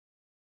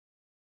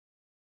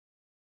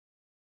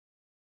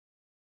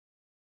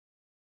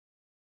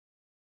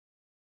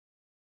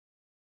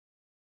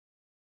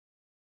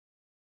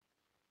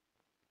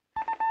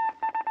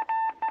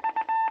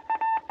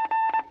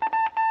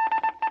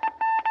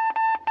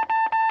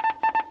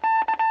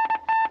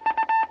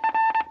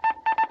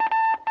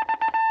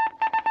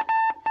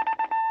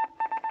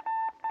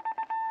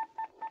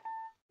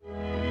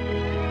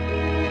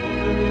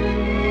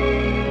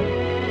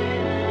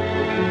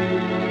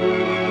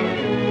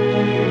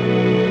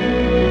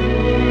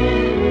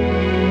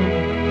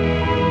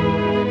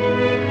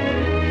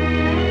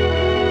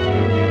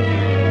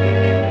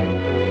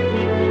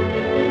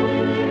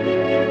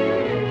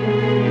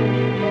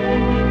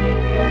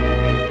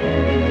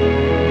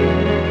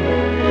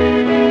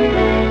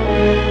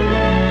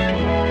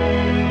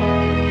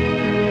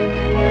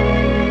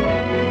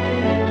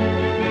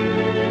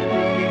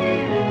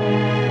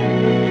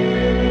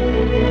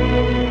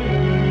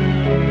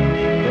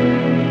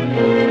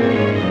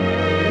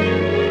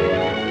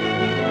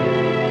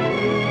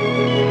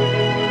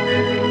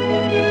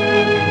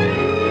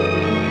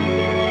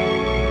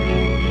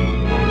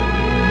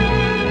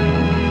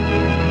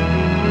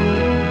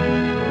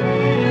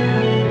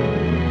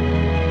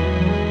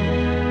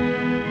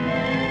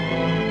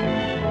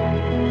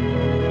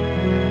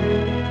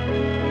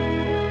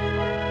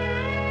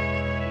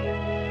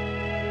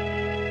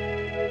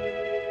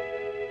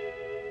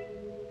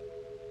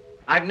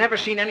I've never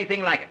seen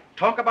anything like it.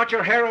 Talk about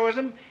your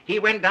heroism. He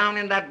went down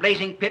in that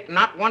blazing pit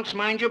not once,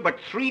 mind you, but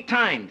 3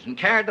 times and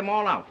carried them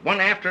all out, one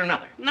after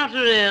another. Not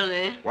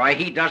really. Why,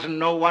 he doesn't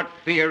know what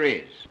fear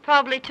is.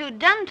 Probably too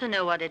dumb to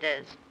know what it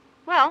is.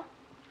 Well,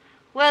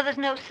 where there's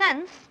no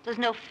sense, there's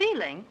no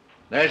feeling.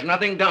 There's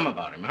nothing dumb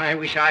about him. I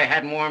wish I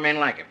had more men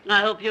like him.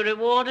 I hope you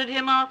rewarded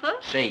him, Arthur.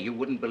 Say, you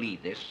wouldn't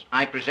believe this.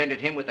 I presented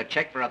him with a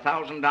check for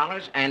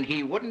 $1,000, and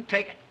he wouldn't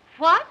take it.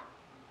 What?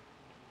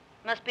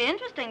 Must be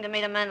interesting to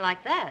meet a man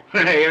like that.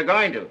 You're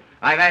going to.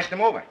 I've asked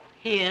him over.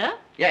 Here?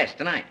 Yes,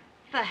 tonight.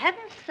 For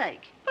heaven's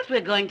sake. But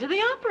we're going to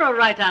the opera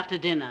right after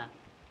dinner.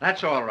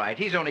 That's all right.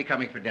 He's only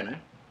coming for dinner.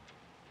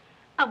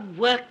 A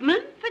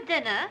workman? For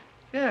dinner?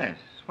 Yes,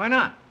 why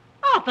not?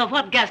 Arthur,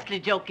 what ghastly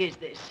joke is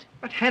this?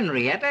 But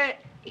Henrietta,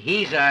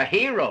 he's a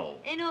hero.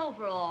 In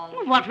overalls.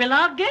 Well, what will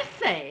our guest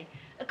say?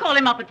 Call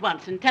him up at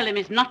once and tell him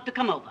he's not to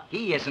come over.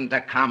 He isn't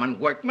a common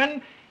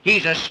workman.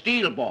 He's a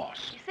steel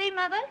boss. You see,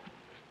 Mother?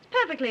 It's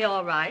perfectly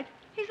all right.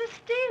 He's a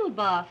steel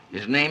boss.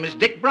 His name is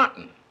Dick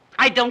Brunton.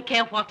 I don't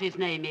care what his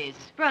name is.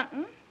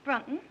 Brunton?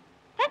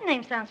 That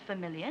name sounds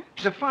familiar.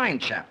 He's a fine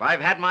chap.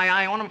 I've had my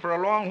eye on him for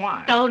a long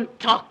while. Don't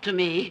talk to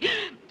me.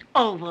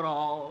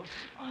 Overalls.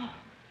 Oh.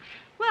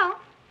 Well,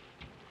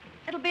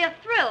 it'll be a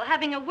thrill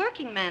having a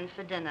working man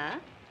for dinner.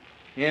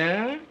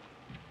 Yeah?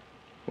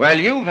 Well,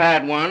 you've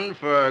had one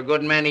for a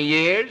good many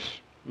years.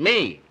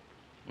 Me.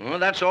 Well,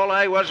 that's all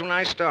I was when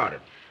I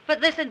started.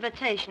 But this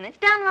invitation, it's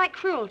downright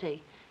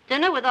cruelty.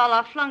 Dinner with all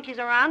our flunkies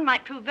around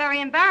might prove very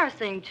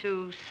embarrassing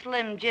to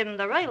Slim Jim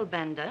the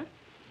railbender.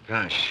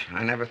 Gosh,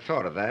 I never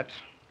thought of that.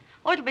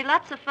 Oh, it'll be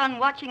lots of fun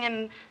watching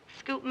him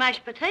scoop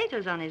mashed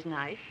potatoes on his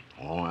knife.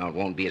 Oh, well, it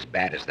won't be as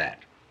bad as that.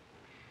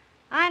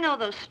 I know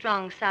those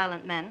strong,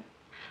 silent men.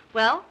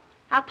 Well,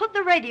 I'll put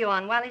the radio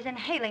on while he's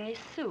inhaling his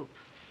soup.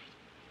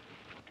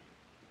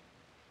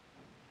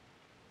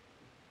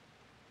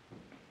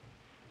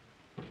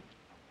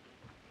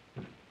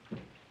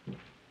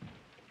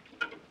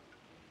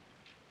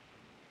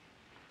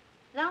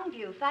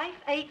 Longview,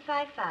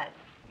 5855.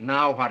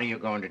 Now what are you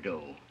going to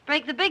do?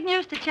 Break the big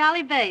news to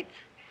Charlie Bates.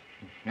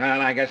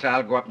 Well, I guess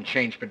I'll go up and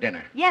change for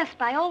dinner. Yes,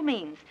 by all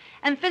means.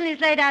 And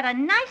Finley's laid out a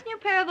nice new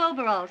pair of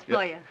overalls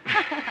for you.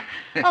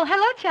 Oh,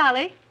 hello,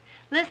 Charlie.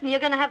 Listen, you're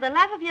going to have the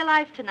laugh of your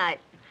life tonight.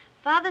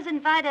 Father's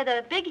invited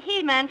a big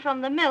he-man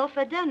from the mill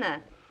for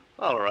dinner.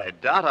 All right,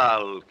 Dot,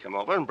 I'll come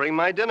over and bring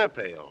my dinner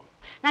pail.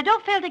 Now,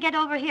 don't fail to get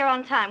over here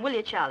on time, will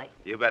you, Charlie?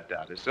 You bet,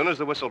 Dot. As soon as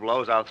the whistle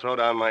blows, I'll throw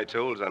down my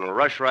tools and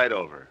rush right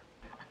over.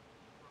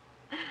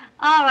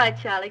 All right,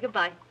 Charlie.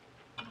 Goodbye.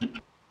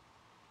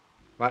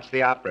 What's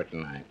the opera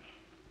tonight?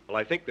 Well,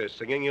 I think they're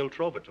singing Il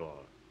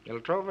Trovatore. Il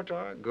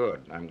Trovatore?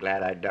 Good. I'm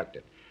glad I ducked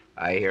it.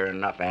 I hear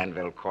enough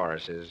anvil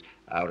choruses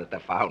out at the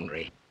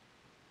foundry.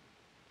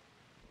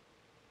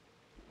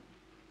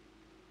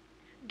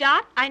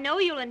 Dot, I know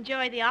you'll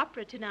enjoy the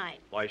opera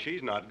tonight. Why,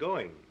 she's not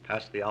going.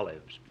 Pass the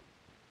olives.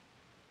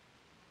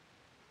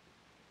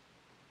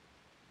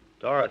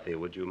 Dorothy,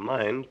 would you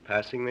mind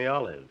passing the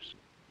olives?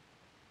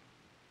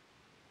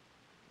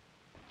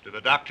 Do the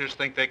doctors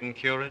think they can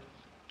cure it?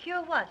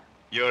 Cure what?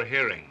 Your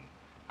hearing.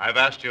 I've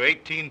asked you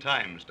 18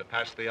 times to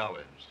pass the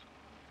olives.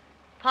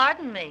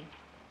 Pardon me.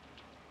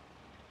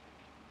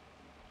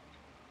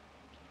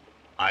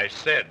 I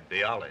said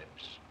the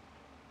olives.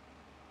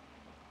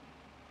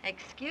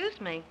 Excuse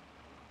me.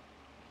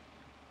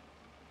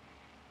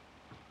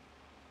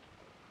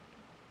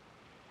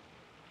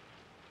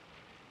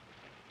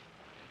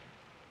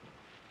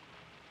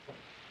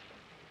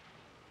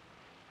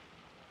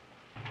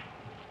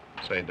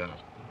 Say, Dot,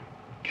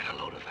 get a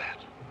load of that.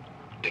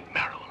 Dick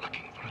Marrow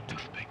looking for a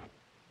toothpick.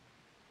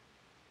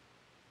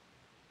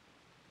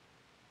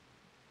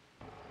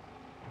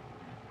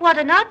 What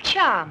an odd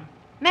charm.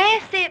 May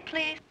I see it,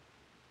 please?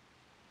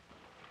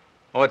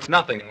 Oh, it's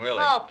nothing, really.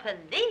 Oh,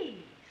 please.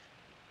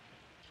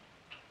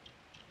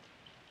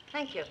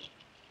 Thank you.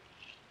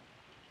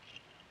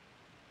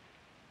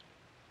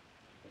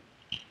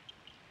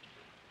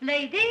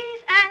 Ladies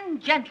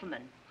and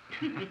gentlemen,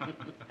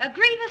 a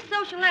grievous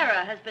social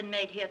error has been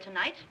made here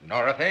tonight.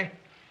 Dorothy?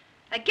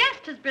 A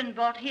guest has been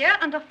brought here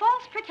under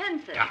false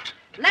pretenses. Dot.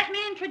 Let me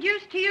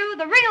introduce to you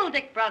the real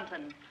Dick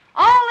Brunton,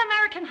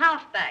 all-American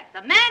halfback,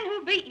 the man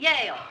who beat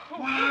Yale.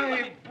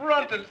 Why,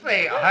 Brunton,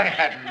 say, I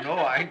had no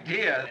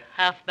idea.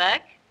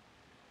 Halfback?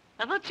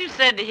 I thought you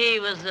said he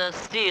was a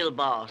steel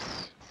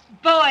boss.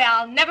 Boy,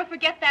 I'll never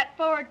forget that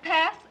forward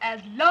pass as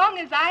long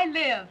as I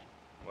live.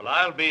 Well,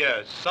 I'll be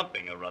a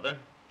something or other.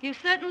 You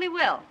certainly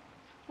will.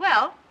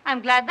 Well,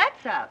 I'm glad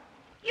that's out.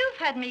 You've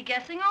had me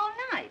guessing all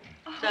night.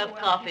 Serve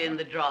coffee in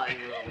the drawing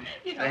room.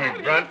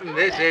 Hey, Brunton,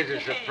 this is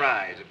a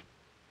surprise.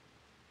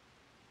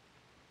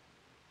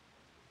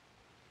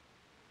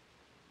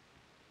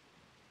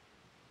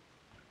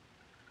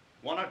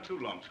 One or two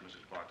lumps,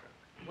 Mrs. Parker.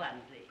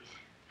 One,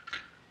 please.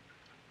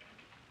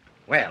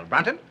 Well,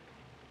 Brunton,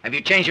 have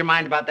you changed your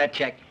mind about that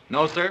check?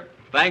 No, sir.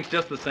 Thanks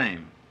just the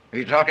same. Have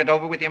you talked it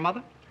over with your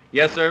mother?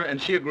 Yes, sir, and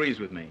she agrees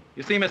with me.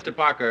 You see, Mr.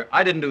 Parker,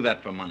 I didn't do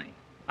that for money.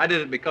 I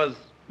did it because,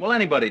 well,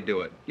 anybody'd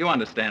do it. You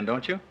understand,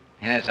 don't you?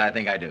 Yes, I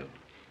think I do.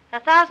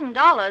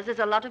 $1,000 is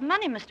a lot of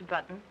money, Mr.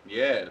 Button.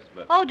 Yes,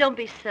 but... Oh, don't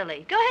be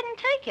silly. Go ahead and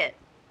take it.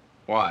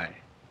 Why?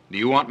 Do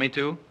you want me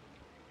to?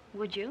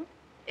 Would you?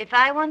 If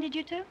I wanted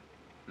you to?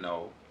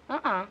 No.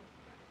 Uh-uh.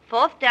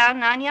 4th down,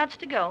 9 yards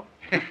to go.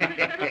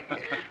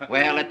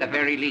 Well, at the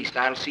very least,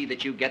 I'll see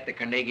that you get the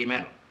Carnegie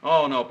Medal.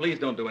 Oh, no, please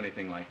don't do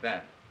anything like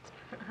that.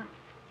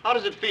 How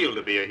does it feel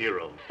to be a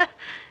hero?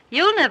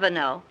 You'll never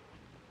know.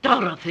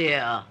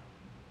 Dorothea.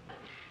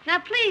 Now,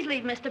 please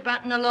leave Mr.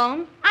 Button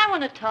alone. I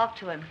want to talk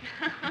to him.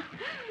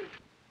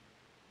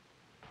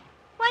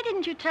 Why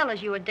didn't you tell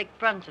us you were Dick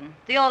Brunton,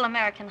 the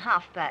all-American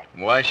halfback?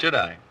 Why should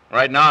I?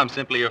 Right now, I'm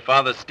simply your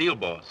father's steel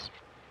boss.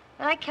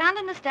 But I can't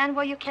understand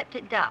why you kept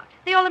it dark.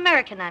 The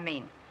all-American, I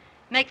mean.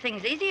 Make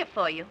things easier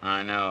for you.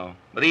 I know,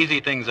 but easy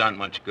things aren't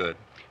much good.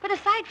 But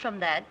aside from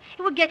that,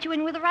 it would get you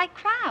in with the right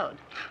crowd.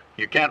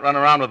 You can't run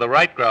around with the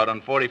right crowd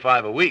on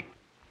 45 a week.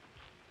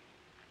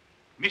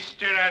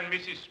 Mr. and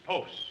Mrs.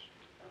 Post.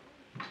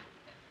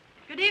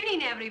 Good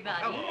evening,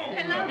 everybody.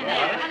 Hello.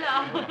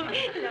 Hello.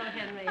 Hello,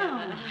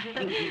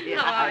 Henrietta.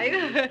 How are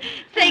you?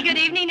 Say good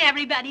evening,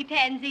 everybody,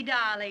 Pansy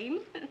darling.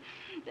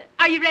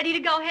 Are you ready to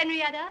go,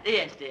 Henrietta?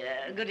 Yes,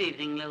 dear. Good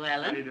evening,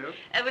 Llewellyn. How do you do?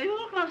 Will you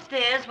all come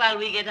upstairs while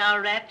we get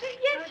our wraps?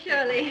 Yes,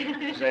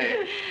 surely.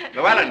 Say,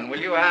 Llewellyn, will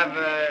you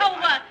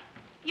have,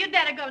 You'd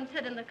better go and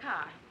sit in the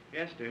car.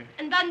 Yes, dear.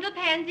 And bundle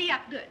Pansy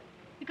up good,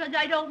 because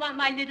I don't want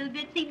my little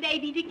bitsy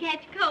baby to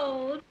catch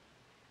cold.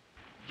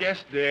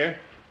 Yes, dear.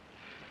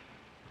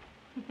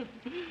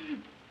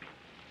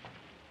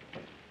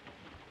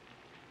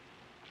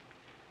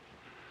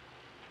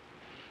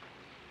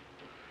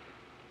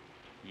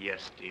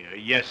 Yes, dear.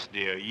 Yes,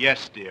 dear.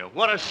 Yes, dear.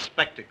 What a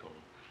spectacle.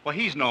 Well,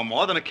 he's no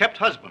more than a kept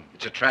husband.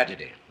 It's a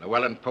tragedy.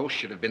 Llewellyn Post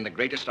should have been the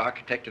greatest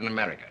architect in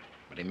America,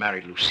 but he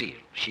married Lucille.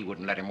 She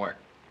wouldn't let him work.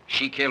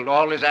 She killed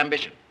all his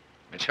ambition.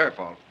 It's her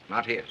fault,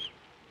 not his.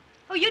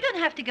 Oh, you don't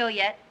have to go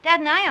yet. Dad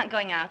and I aren't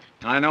going out.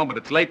 I know, but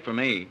it's late for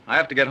me. I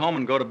have to get home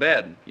and go to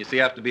bed. You see,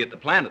 I have to be at the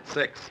plant at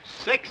 6.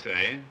 6,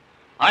 eh?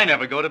 I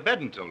never go to bed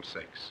until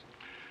 6.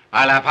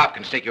 I'll have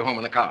Hopkins take you home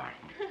in the car.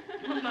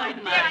 My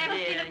dear, I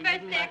haven't seen the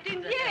first act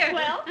in years.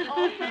 Well,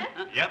 all set?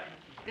 Yep.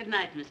 Good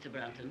night, Mr.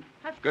 Brunton.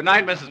 Good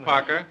night, Mrs.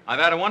 Parker. I've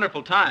had a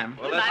wonderful time.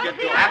 Well, let's get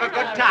going. Have a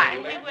good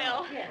time. We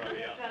will.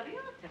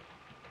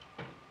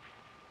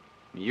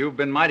 You've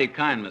been mighty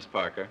kind, Miss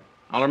Parker.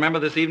 I'll remember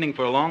this evening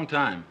for a long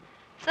time.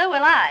 So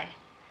will I.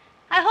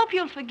 I hope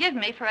you'll forgive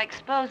me for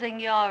exposing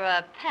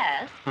your,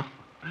 past.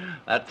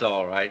 That's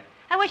all right.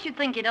 I wish you'd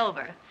think it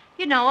over.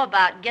 You know,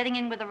 about getting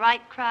in with the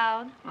right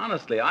crowd.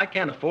 Honestly, I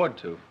can't afford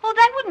to. Oh,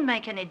 that wouldn't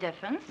make any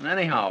difference.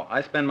 Anyhow,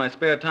 I spend my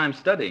spare time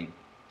studying.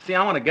 See,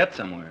 I want to get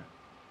somewhere.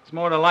 It's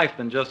more to life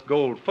than just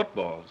gold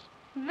footballs.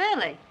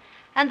 Really?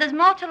 And there's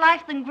more to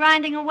life than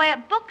grinding away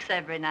at books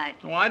every night.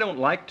 Oh, I don't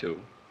like to.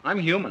 I'm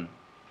human.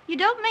 You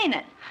don't mean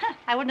it.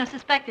 I wouldn't have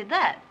suspected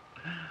that.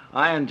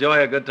 I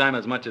enjoy a good time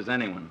as much as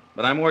anyone.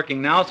 But I'm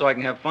working now so I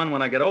can have fun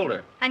when I get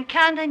older. And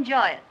can't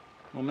enjoy it.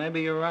 Well,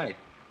 maybe you're right.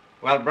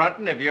 Well,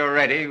 Brunton, if you're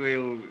ready,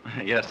 we'll...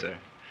 Yes, sir.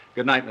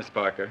 Good night, Miss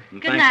Parker.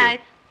 And Good thank night.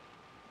 you.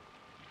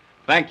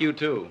 Thank you,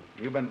 too.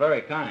 You've been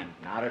very kind.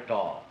 Not at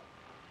all.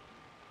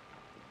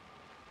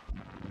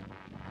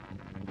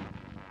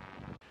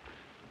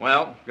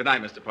 Well, good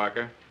night, Mr.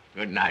 Parker.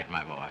 Good night,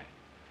 my boy.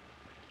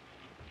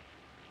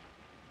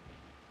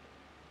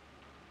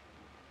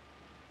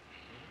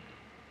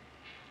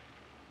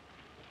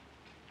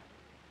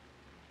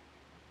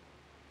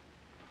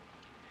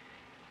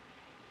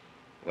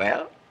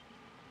 Well,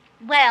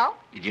 Well?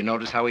 did you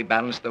notice how he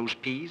balanced those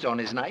peas on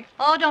his knife?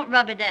 Oh, don't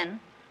rub it in.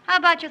 How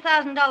about your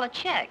 $1,000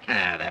 check?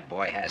 Ah, that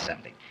boy has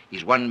something.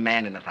 He's one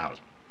man in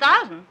 1,000.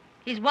 1,000?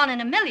 He's one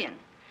in a million.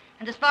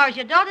 And as far as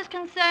your daughter's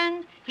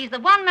concerned, he's the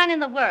one man in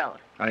the world.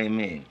 How do you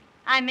mean?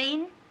 I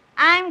mean,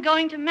 I'm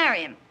going to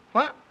marry him.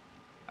 What?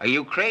 Are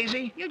you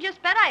crazy? You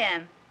just bet I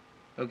am.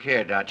 Look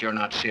here, Dot, you're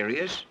not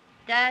serious.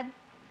 Dad,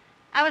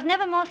 I was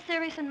never more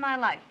serious in my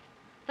life.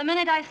 The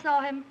minute I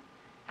saw him,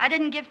 I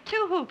didn't give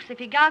 2 hoops if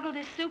he gargled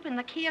his soup in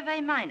the key of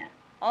A minor.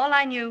 All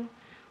I knew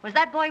was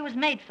that boy was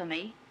made for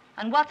me.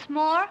 And what's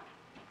more,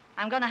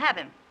 I'm going to have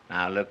him.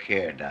 Now, look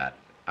here, Dot.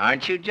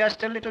 Aren't you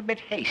just a little bit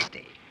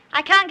hasty?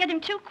 I can't get him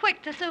too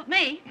quick to suit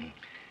me.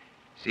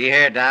 See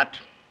here, Dot.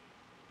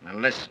 Now,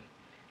 listen.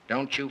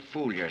 Don't you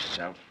fool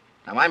yourself.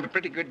 Now, I'm a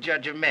pretty good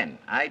judge of men.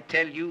 I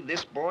tell you,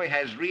 this boy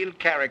has real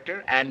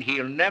character, and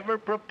he'll never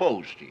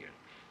propose to you.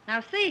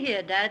 Now, see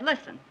here, Dad,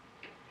 listen.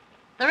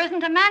 There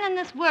isn't a man in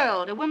this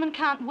world a woman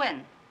can't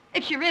win,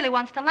 if she really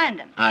wants to land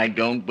him. I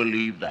don't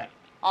believe that.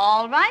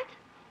 All right.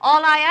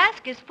 All I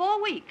ask is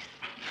 4 weeks.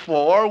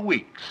 4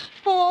 weeks.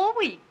 4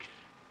 weeks.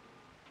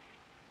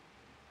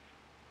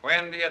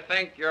 When do you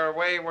think your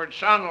wayward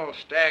son will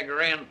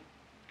stagger in?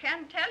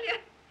 Can't tell you.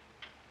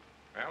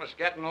 Well, it's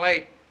getting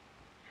late.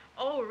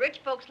 Oh, rich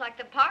folks like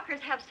the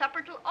Parkers have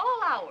supper till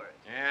all hours.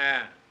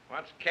 Yeah.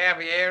 What's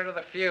caviar to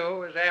the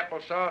few is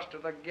applesauce to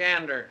the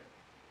gander.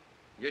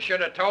 You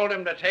should have told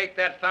him to take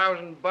that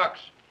 $1,000.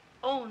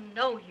 Oh,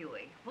 no,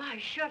 Huey. Why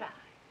should I?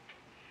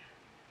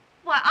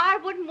 Why, I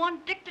wouldn't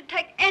want Dick to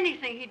take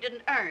anything he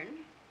didn't earn.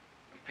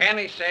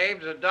 penny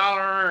saved is a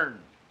dollar earned.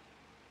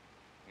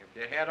 If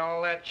you had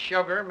all that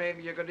sugar,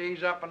 maybe you could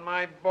ease up on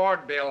my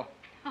board bill.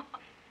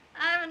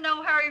 I'm in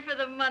no hurry for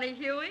the money,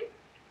 Huey.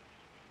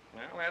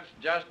 Well, that's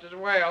just as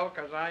well,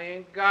 'cause I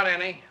ain't got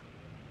any.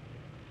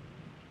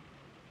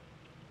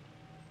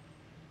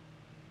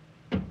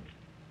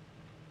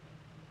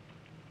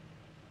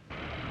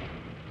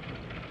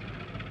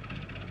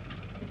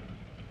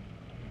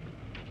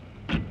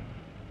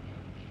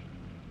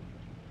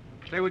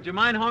 Say, would you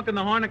mind honking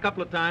the horn a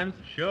couple of times?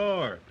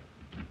 Sure.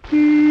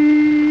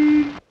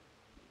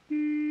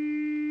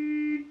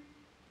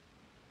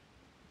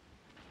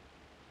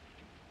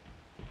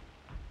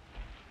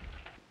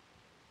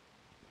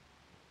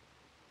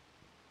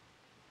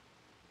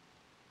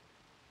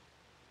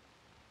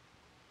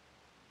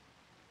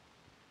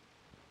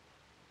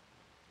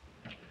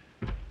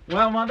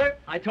 Well, Mother,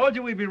 I told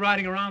you we'd be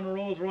riding around a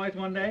Rolls Royce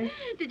one day.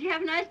 Did you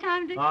have a nice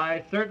time, Dick?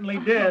 I certainly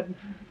did.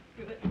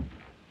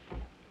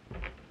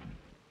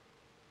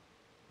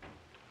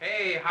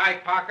 Hey, High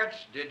Pockets,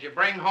 did you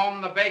bring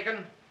home the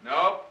bacon?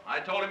 Nope. I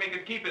told him he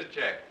could keep his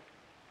check.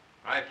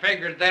 I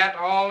figured that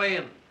all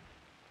in.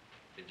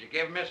 Did you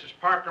give Mrs.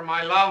 Parker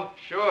my love?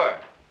 Sure.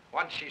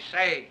 What'd she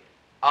say?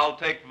 I'll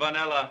take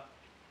vanilla.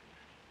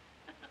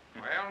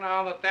 Well,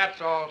 now that that's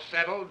all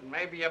settled,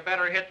 maybe you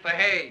better hit the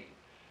hay.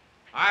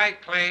 I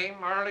claim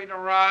early to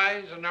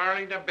rise and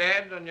early to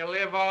bed, and you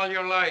live all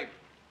your life.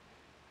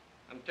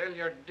 Until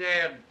you're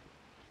dead.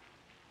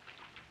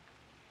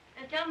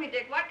 And tell me,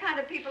 Dick, what kind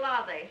of people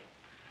are they?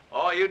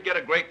 Oh, you'd get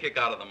a great kick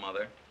out of them,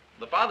 Mother.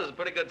 The father's a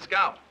pretty good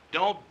scout.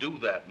 Don't do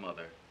that,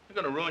 Mother. You're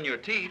going to ruin your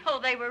teeth. Oh,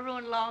 they were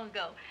ruined long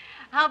ago.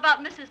 How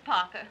about Mrs.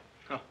 Parker?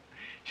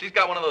 She's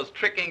got one of those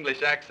trick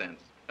English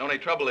accents. The only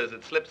trouble is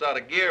it slips out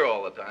of gear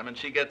all the time, and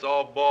she gets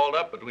all balled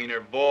up between her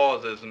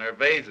vases and her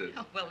vases.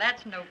 Oh, well,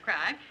 that's no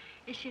crime.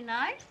 Is she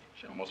nice?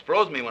 She almost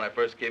froze me when I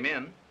first came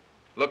in.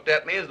 Looked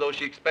at me as though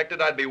she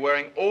expected I'd be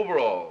wearing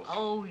overalls.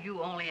 Oh,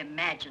 you only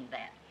imagined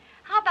that.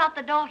 How about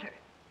the daughter?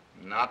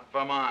 Not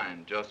for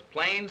mine, just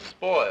plain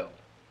spoiled.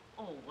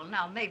 Oh, well,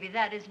 now, maybe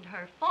that isn't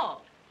her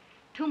fault.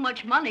 Too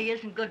much money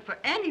isn't good for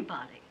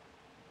anybody.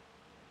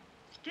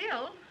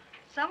 Still,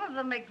 some of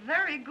them make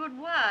very good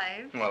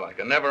wives. Well, I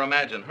can never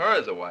imagine her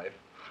as a wife.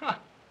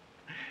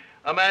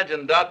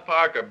 Imagine Dot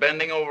Parker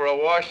bending over a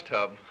wash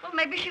tub. Well,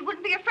 maybe she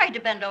wouldn't be afraid to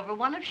bend over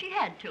one if she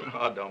had to.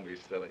 Oh, don't be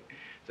silly.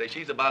 Say,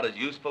 she's about as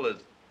useful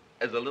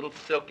as a little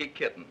silky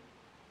kitten.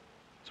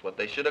 It's what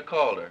they should have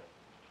called her.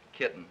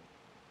 Kitten.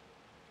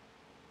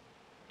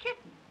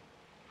 Kitten?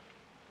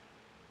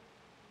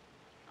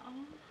 Oh.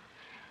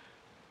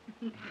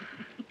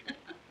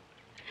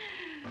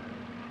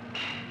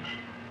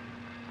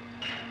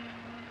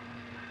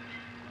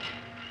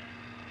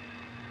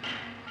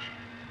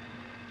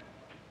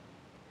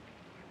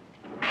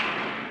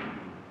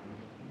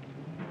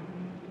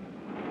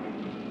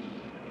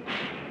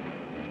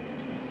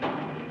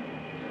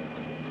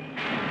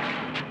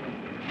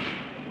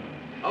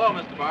 Hello,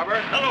 Mr. Barber.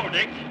 Hello,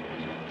 Dick.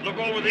 Look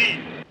over these.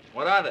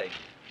 What are they?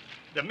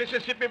 The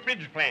Mississippi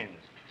Bridge plans.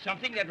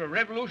 Something that will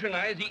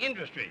revolutionize the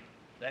industry.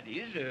 That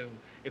is,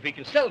 if we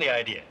can sell the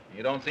idea.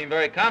 You don't seem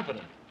very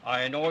confident.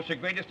 I know it's the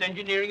greatest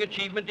engineering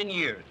achievement in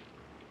years.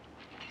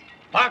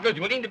 Parker's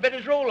willing to bet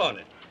his roll on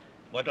it.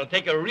 But it'll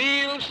take a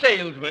real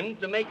salesman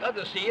to make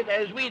others see it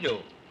as we do.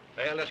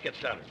 Well, let's get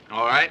started.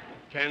 All right.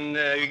 Can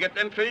you get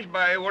them finished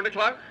by 1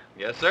 o'clock?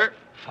 Yes, sir.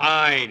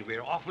 Fine.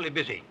 We're awfully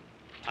busy.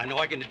 I know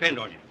I can depend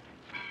on you.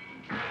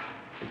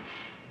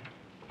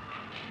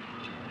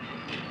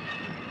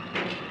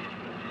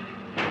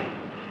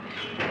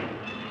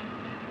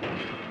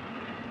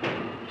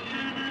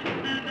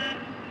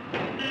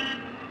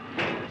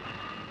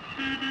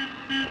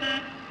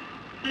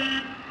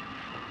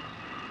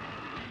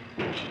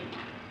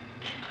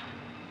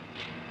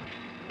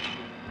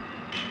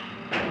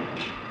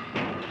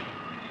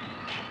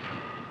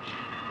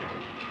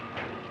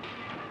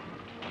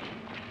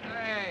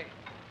 Hey,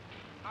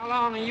 how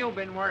long have you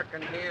been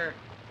working here?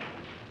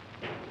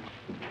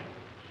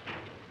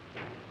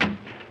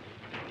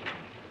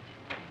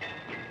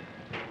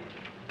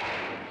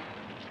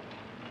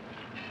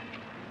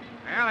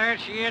 Well, there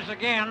she is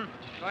again.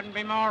 Couldn't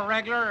be more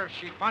regular if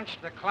she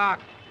punched the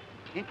clock.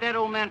 Ain't that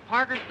old man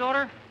Parker's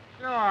daughter?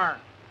 Sure.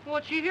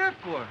 What's she here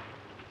for?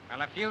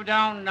 Well, if you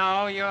don't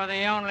know, you're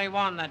the only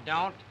one that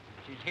don't.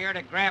 She's here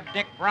to grab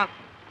Dick Brunton.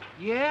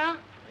 Yeah?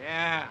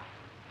 Yeah.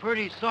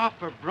 Pretty soft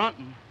for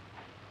Brunton.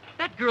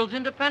 That girl's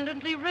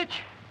independently rich.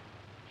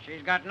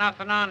 She's got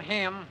nothing on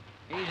him.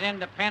 He's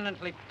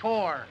independently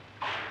poor.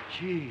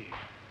 Gee,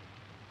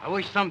 I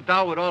wish some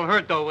doll with all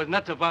her dough was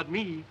nuts about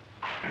me.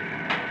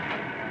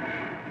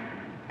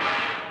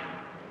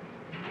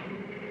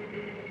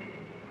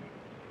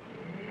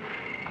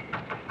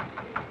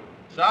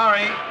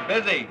 Sorry,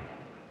 busy.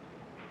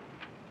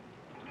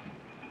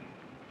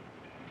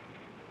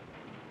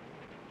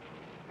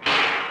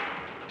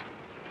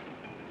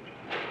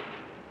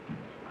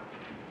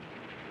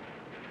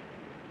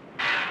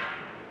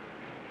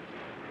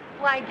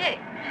 Why, Dick,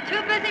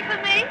 too busy for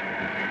me?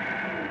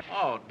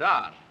 Oh,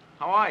 Dot,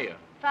 how are you?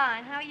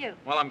 Fine. How are you?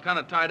 Well, I'm kind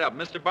of tied up.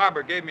 Mr.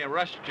 Barber gave me a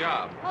rush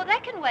job. Oh,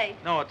 that can wait.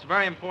 No, it's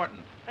very important.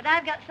 But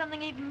I've got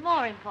something even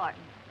more important.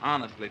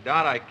 Honestly,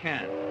 Dot, I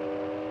can't.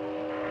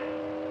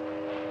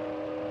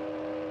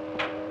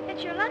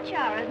 It's your lunch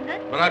hour, isn't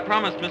it? But I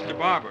promised Mr.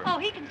 Barber. Oh,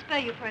 he can spare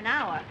you for an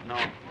hour. No.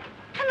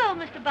 Hello,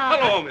 Mr.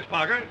 Barber. Hello, Miss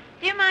Parker.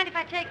 Do you mind if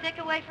I take Dick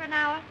away for an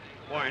hour?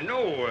 Why,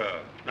 no,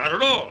 not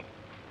at all.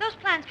 Those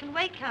plans can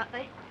wait, can't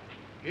they?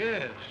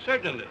 Yes,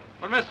 certainly.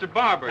 But Mr.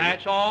 Barber...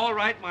 That's all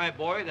right, my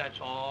boy. That's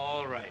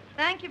all right.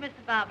 Thank you, Mr.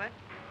 Barber.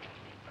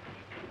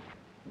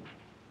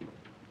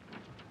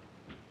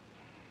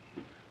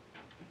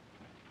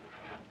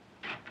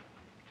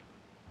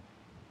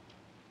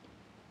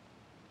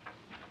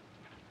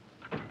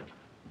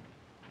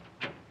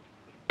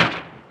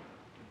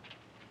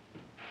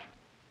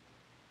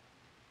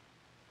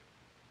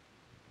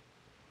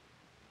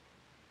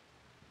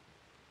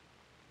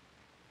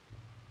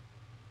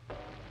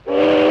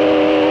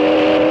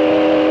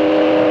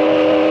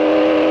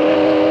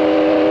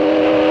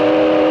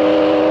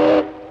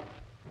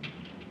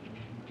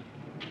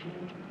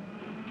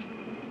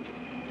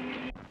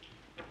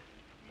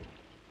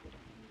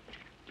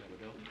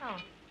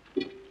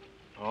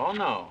 Oh,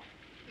 no.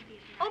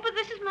 Oh, but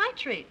this is my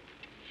treat.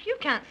 You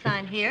can't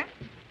sign here.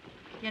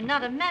 You're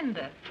not a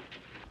member.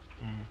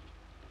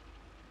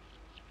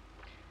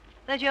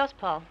 There's yours,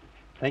 Paul.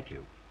 Thank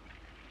you.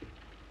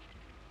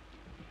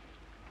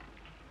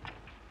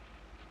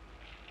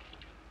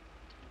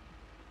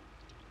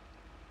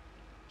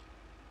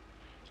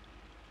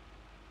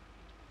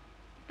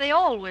 They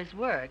always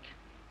work.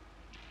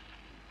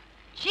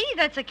 Gee,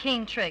 that's a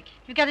keen trick.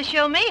 You got to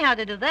show me how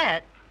to do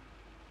that.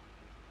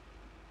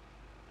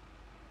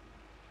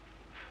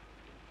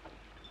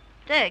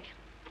 Dick,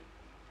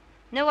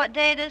 know what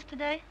day it is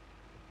today?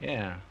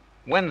 Yeah,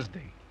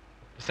 Wednesday,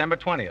 December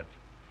 20th.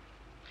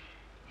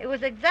 It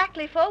was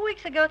exactly 4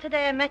 weeks ago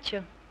today I met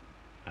you.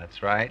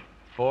 That's right,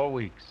 4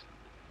 weeks.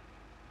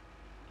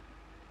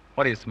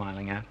 What are you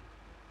smiling at?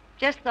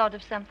 Just thought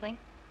of something.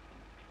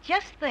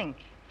 Just think,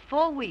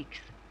 4 weeks.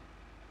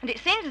 And it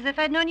seems as if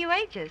I'd known you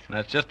ages.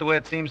 That's just the way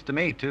it seems to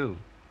me, too.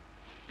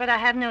 But I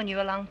have known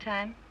you a long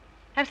time.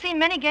 I've seen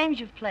many games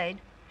you've played.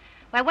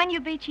 Why, when you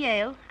beat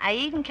Yale, I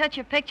even cut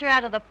your picture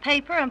out of the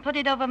paper and put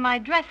it over my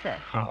dresser.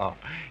 Oh,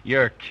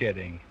 you're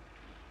kidding.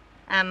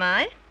 Am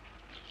I?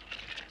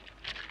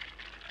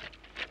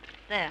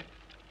 There.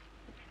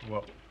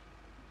 Well,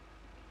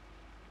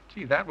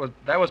 gee, that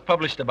was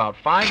published about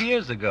 5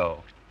 years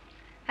ago.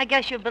 I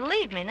guess you'll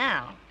believe me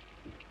now.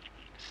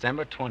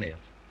 December 20th.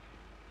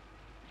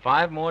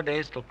 5 more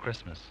days till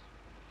Christmas.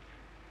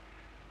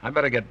 I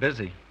better get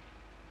busy.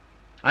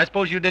 I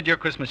suppose you did your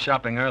Christmas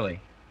shopping early.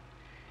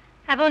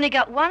 I've only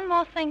got one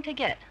more thing to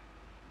get.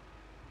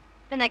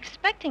 Been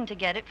expecting to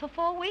get it for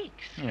 4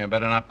 weeks. You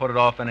better not put it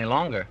off any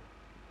longer.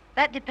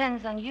 That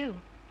depends on you.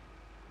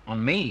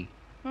 On me?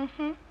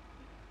 Mm-hmm.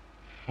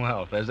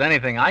 Well, if there's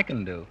anything I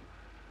can do.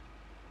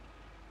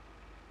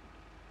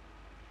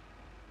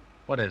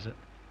 What is it?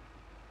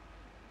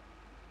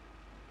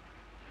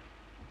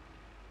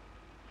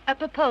 A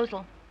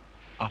proposal.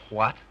 A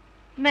what?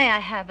 May I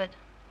have it?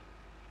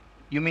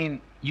 You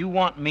mean you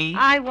want me?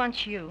 I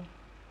want you.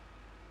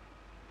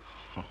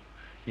 Oh,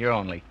 you're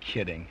only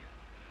kidding.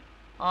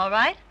 All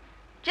right.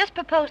 Just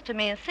propose to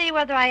me and see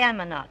whether I am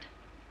or not.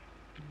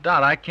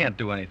 Dot, I can't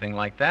do anything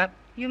like that.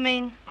 You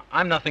mean...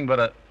 I'm nothing but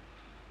a...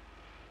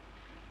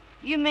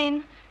 You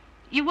mean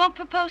you won't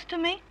propose to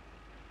me?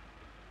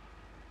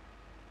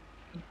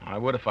 I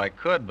would if I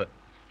could, but...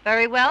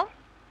 Very well.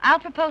 I'll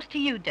propose to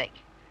you, Dick.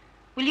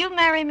 Will you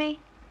marry me?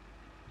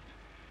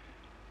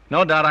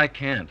 No, Dot, I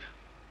can't.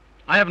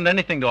 I haven't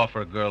anything to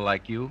offer a girl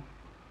like you.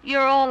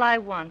 You're all I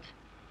want.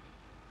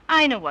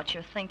 I know what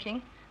you're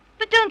thinking,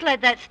 but don't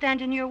let that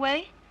stand in your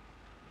way.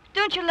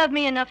 Don't you love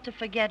me enough to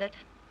forget it?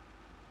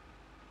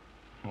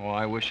 Oh,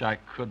 I wish I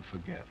could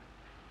forget.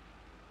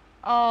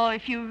 Oh,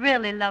 if you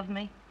really love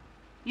me,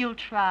 you'll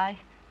try.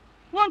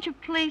 Won't you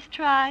please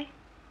try?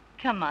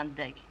 Come on,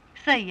 Dick.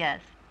 Say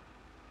yes.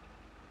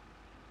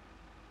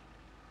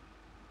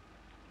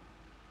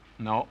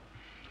 No.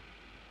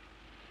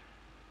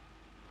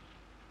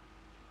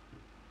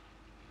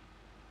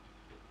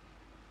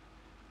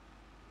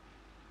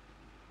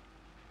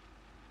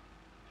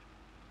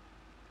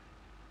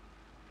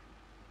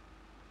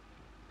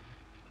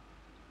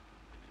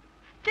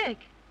 Dick,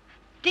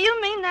 do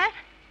you mean that?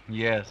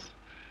 Yes.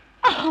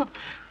 Oh.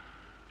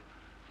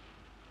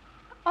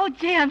 Oh,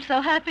 gee, I'm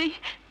so happy.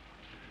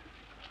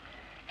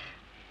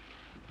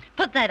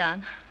 Put that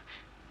on.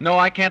 No,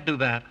 I can't do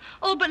that.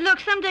 Oh, but look,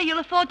 someday you'll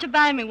afford to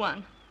buy me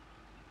one.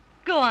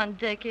 Go on,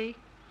 Dickie.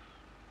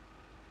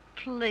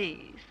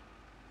 Please.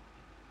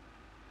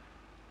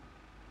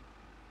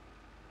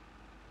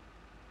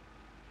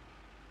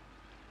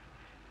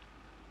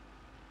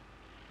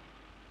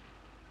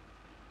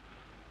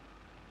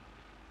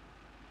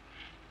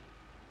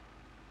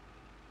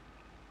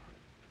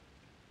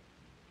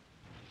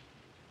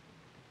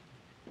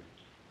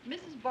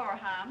 Mrs.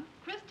 Barham,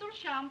 crystal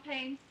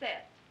champagne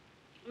set.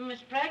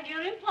 Miss Pratt,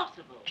 you're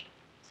impossible.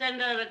 Send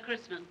her a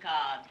Christmas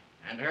card.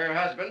 And her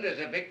husband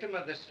is a victim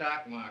of the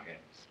stock market.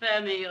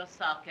 Spare me your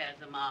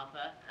sarcasm,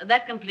 Arthur.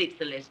 That completes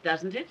the list,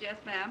 doesn't it? Yes,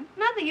 ma'am.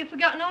 Mother, you've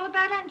forgotten all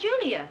about Aunt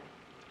Julia.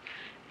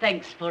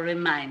 Thanks for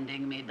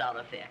reminding me,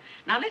 Dorothy.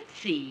 Now, let's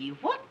see.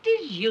 What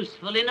is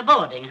useful in a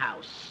boarding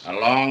house? A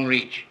long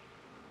reach.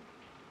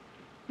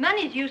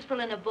 Money's useful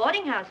in a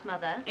boarding house,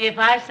 Mother. If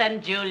I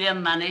send Julia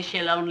money,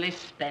 she'll only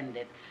spend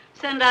it.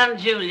 Send Aunt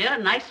Julia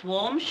a nice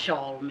warm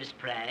shawl, Miss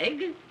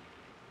Bragg.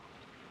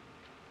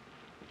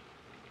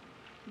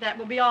 That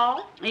will be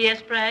all?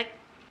 Yes, Bragg?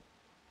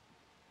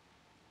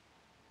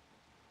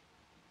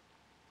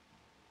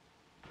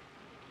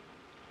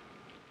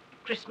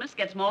 Christmas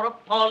gets more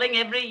appalling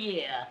every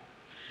year.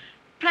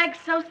 Bragg's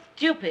so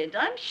stupid.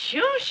 I'm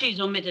sure she's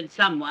omitted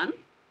someone.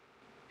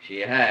 She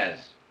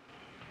has.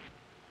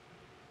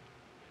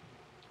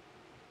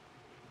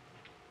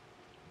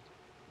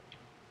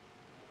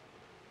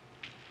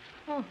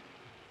 Oh.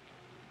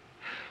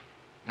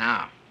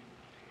 Now,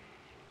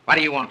 what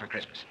do you want for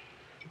Christmas?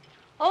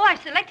 Oh, I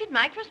selected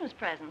my Christmas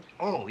present.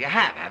 Oh, you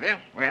have you?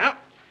 Well,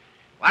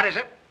 what is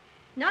it?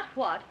 Not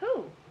what?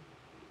 Who?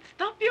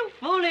 Stop your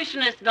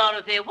foolishness,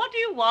 Dorothy. What do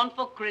you want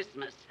for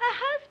Christmas? A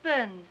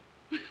husband.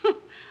 I'm afraid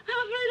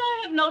I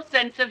have no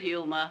sense of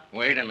humor.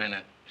 Wait a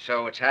minute.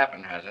 So it's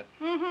happened, has it?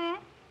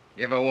 Mm-hmm.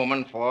 Give a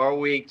woman 4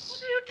 weeks.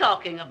 What are you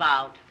talking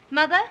about?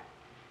 Mother,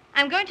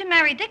 I'm going to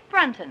marry Dick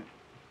Brunton.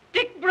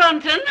 Dick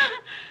Brunton?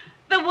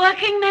 The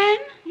working man?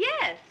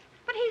 Yes,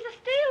 but he's a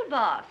steel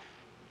boss.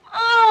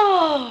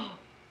 Oh!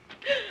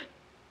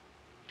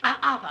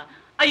 Arthur,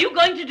 are you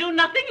going to do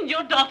nothing and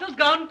your daughter's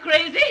gone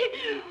crazy?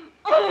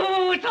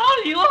 Oh, it's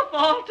all your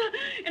fault.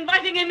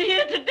 Inviting him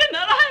here to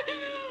dinner,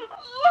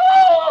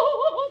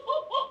 Oh!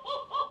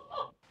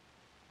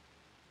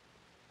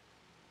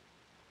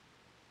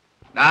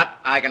 Dot,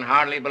 I can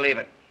hardly believe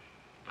it.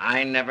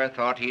 I never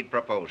thought he'd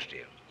propose to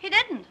you. He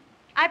didn't.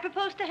 I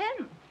proposed to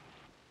him.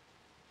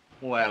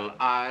 Well,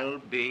 I'll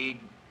be...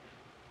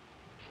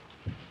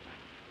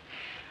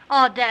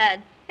 Oh,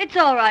 Dad, it's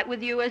all right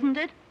with you, isn't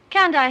it?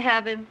 Can't I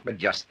have him? But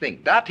just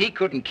think, Dot, he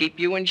couldn't keep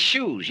you in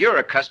shoes. You're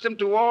accustomed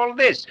to all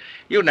this.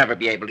 You'll never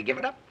be able to give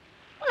it up.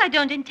 Well, I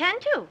don't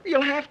intend to.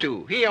 You'll have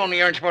to. He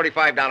only earns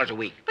 $45 a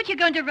week. But you're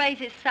going to raise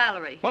his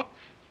salary. What?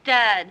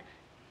 Dad,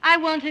 I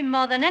want him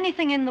more than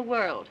anything in the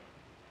world.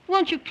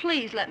 Won't you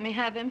please let me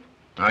have him?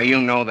 Now, you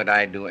know that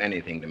I'd do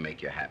anything to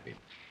make you happy.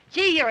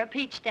 Gee, you're a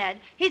peach, Dad.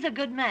 He's a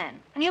good man.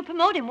 And you'll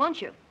promote him,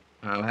 won't you?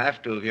 I'll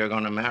have to if you're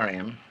going to marry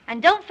him.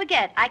 And don't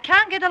forget, I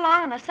can't get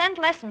along on a cent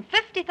less than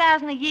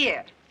 $50,000 a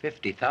year.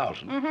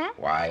 $50,000?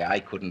 Mm-hmm. Why, I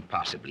couldn't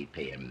possibly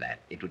pay him that.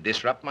 It would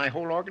disrupt my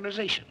whole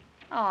organization.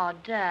 Oh,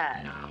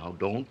 Dad. Now,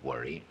 don't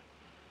worry.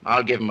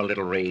 I'll give him a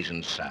little raise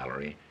in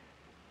salary.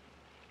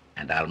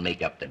 And I'll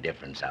make up the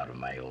difference out of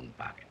my own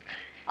pocket.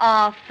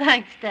 Oh,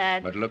 thanks,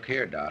 Dad. But look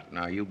here, Dot.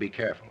 Now, you be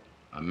careful.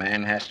 A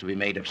man has to be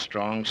made of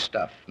strong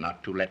stuff,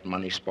 not to let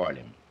money spoil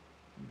him.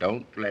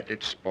 Don't let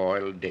it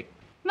spoil Dick.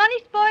 Money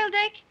spoil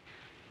Dick?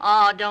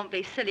 Oh, don't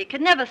be silly.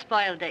 Could never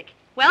spoil Dick.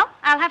 Well,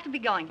 I'll have to be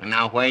going.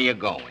 Now, where you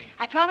going?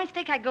 I promised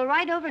Dick I'd go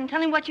right over and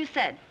tell him what you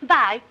said.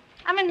 Bye.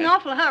 I'm in an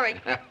awful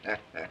hurry.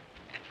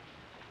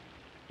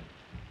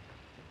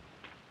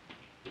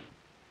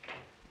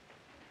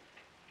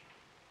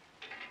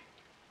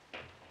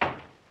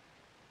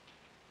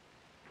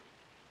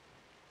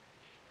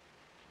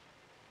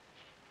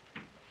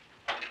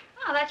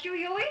 Oh, that's you,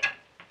 Huey?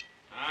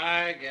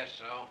 I guess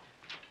so.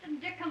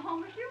 Didn't Dick come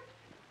home with you?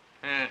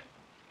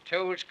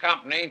 Two's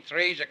company,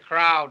 three's a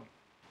crowd.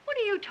 What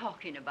are you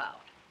talking about?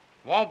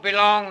 Won't be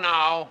long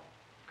now.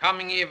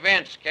 Coming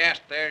events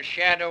cast their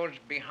shadows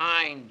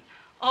behind.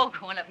 Oh,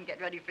 go on up and get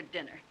ready for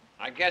dinner.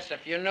 I guess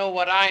if you knew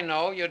what I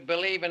know, you'd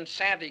believe in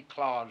Santa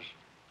Claus.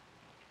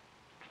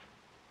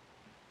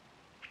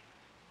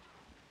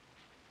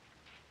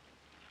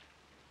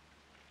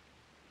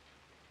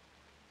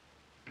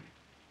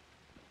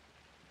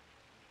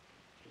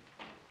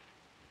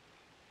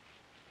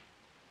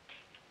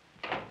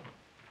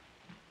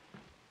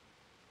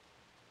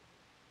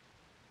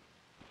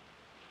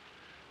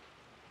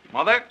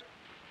 Mother,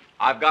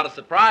 I've got a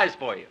surprise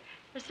for you.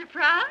 A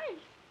surprise?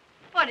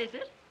 What is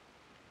it?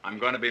 I'm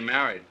going to be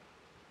married.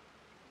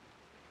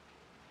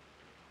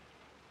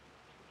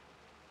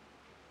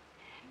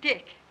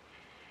 Dick.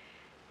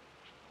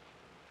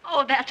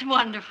 Oh, that's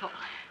wonderful.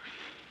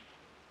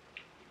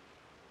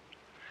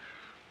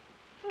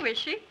 Who is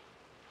she?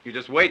 You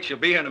just wait. She'll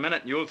be here in a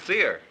minute and you'll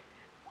see her.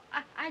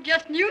 I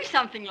just knew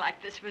something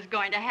like this was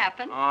going to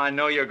happen. Oh, I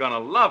know you're going to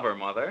love her,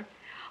 Mother.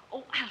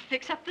 Oh, I'll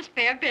fix up the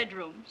spare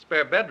bedroom.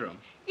 Spare bedroom?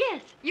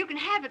 Yes, you can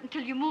have it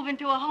until you move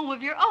into a home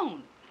of your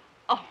own.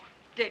 Oh,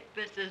 Dick,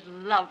 this is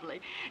lovely.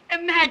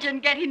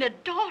 Imagine getting a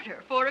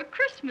daughter for a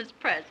Christmas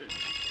present.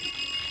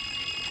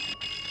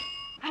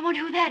 I wonder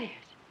who that is.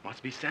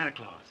 Must be Santa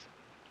Claus.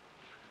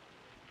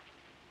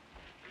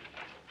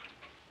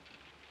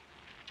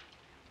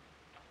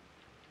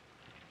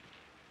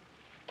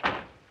 A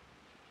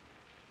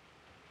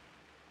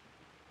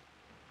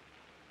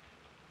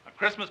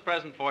Christmas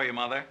present for you,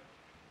 Mother.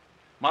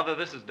 Mother,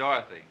 this is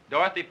Dorothy.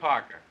 Dorothy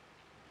Parker.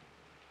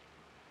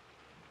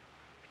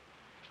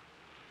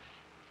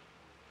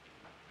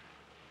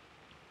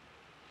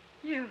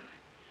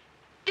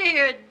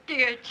 dear,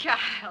 dear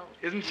child.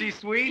 Isn't she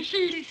sweet?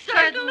 She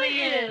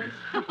certainly is.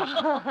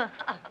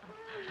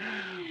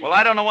 Well,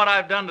 I don't know what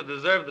I've done to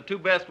deserve the two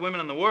best women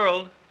in the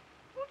world.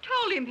 Who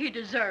told him he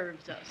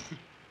deserves us?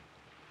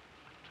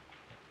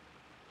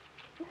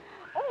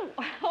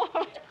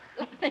 Oh,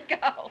 let me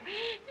go.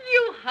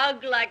 You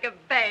hug like a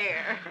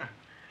bear.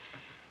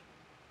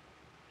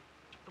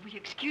 Will you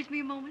excuse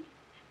me a moment,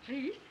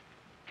 please?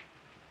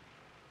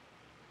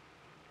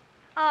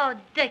 Oh,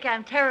 Dick,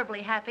 I'm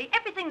terribly happy.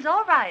 Everything's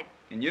all right.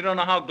 And you don't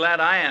know how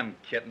glad I am,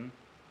 Kitten.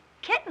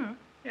 Kitten?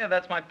 Yeah,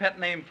 that's my pet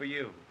name for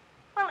you.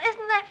 Well,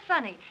 isn't that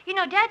funny? You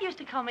know, Dad used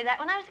to call me that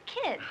when I was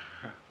a kid.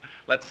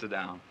 Let's sit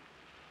down.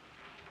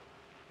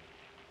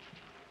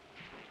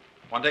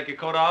 Want to take your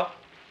coat off?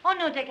 Oh,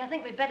 no, Dick, I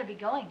think we'd better be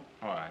going.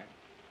 All right.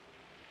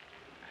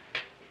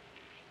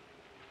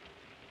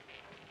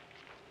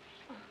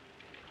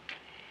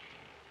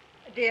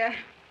 Dear,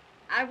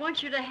 I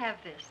want you to have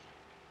this.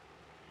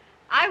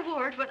 I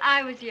wore it when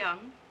I was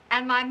young,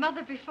 and my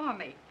mother before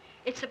me.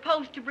 It's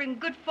supposed to bring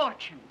good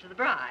fortune to the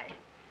bride.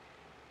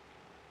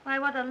 Why,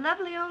 what a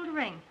lovely old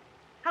ring.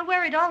 I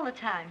wear it all the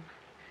time.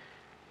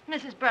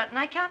 Mrs. Bretton,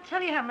 I can't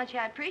tell you how much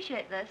I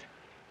appreciate this.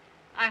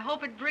 I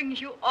hope it brings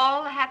you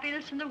all the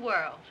happiness in the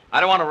world. I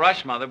don't want to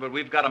rush, Mother, but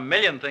we've got a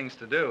million things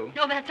to do.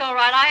 No, that's all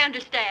right. I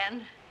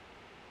understand.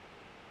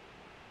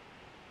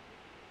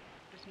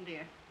 Listen,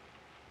 dear.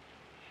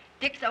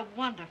 Dick's a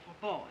wonderful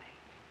boy.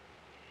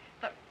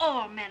 But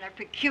all men are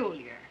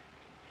peculiar.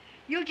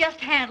 You just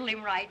handle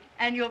him right,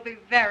 and you'll be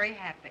very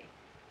happy.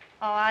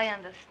 Oh, I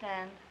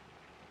understand.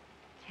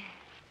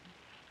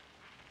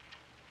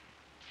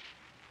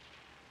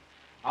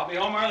 I'll be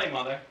home early,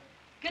 Mother.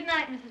 Good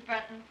night, Mrs.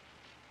 Bretton.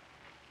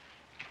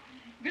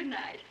 Good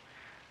night.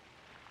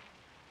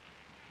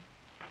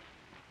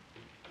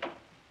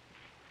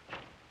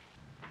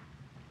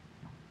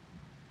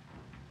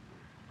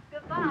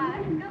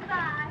 Goodbye.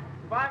 Goodbye.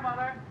 Bye,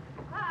 Mother.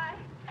 Bye.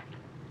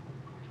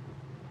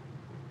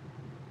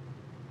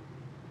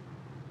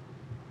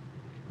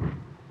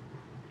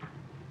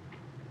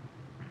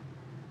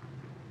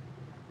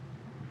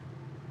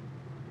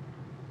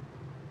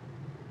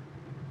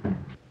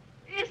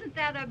 Isn't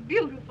that a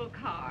beautiful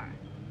car?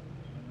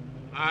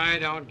 I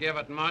don't give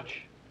it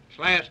much. It's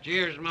last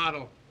year's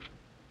model.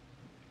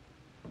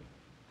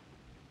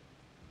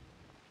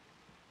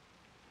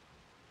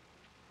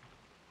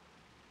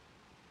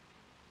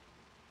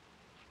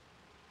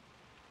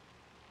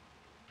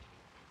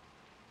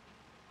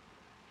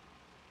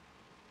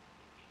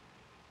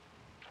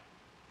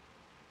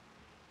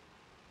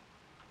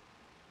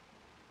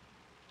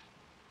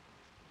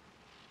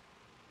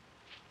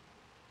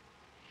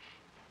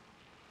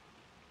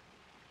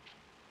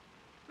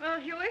 Well,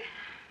 Huey,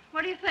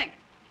 what do you think?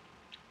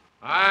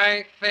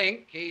 I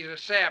think he's a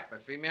sap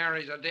if he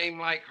marries a dame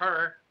like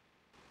her.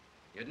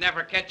 You'd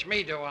never catch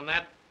me doing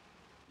that.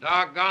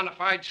 Doggone if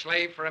I'd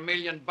slave for $1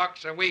 million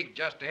a week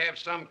just to have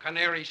some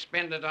canary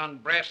spend it on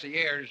brassy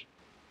ears.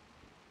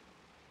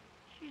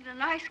 She's a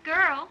nice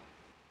girl.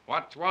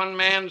 What's one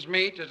man's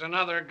meat is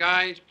another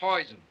guy's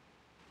poison.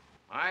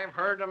 I've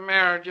heard of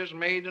marriages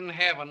made in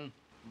heaven,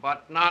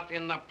 but not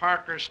in the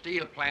Parker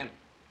steel plant.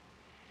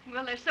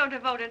 Well, they're so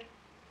devoted.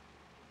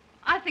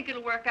 I think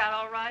it'll work out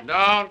all right.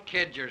 Don't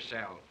kid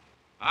yourself.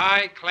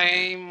 I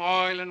claim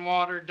oil and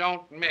water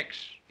don't mix.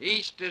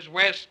 East is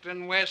west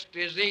and west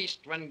is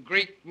east when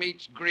Greek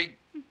meets Greek.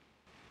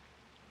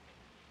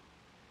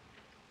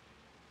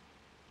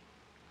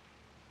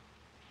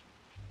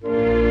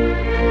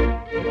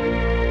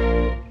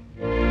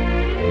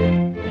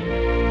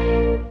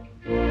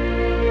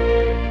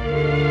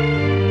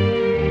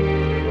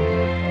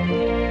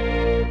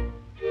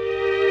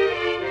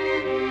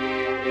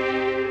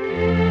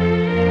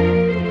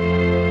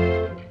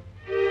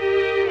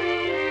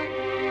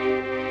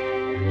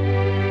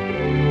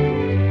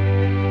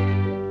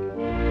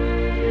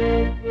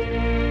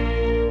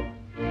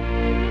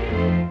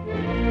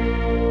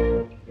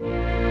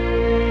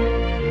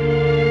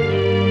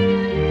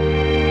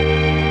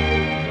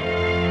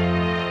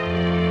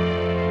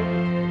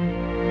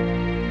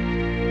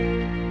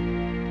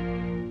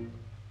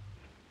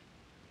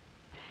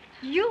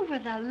 You were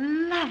the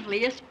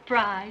loveliest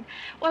bride.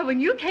 Why, when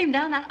you came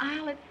down that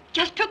aisle, it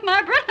just took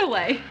my breath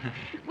away.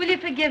 Will you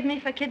forgive me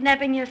for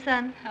kidnapping your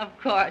son? Of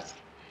course.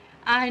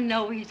 I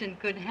know he's in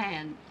good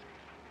hands.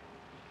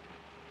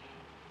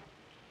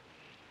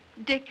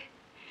 Dick,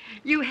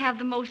 you have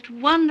the most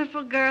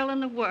wonderful girl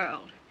in the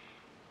world.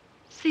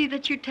 See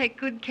that you take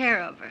good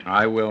care of her.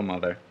 I will,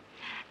 Mother.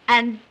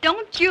 And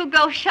don't you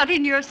go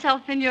shutting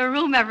yourself in your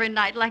room every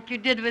night like you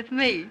did with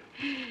me.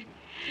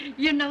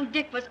 You know,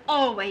 Dick was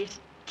always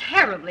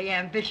terribly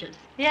ambitious.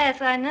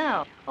 Yes, I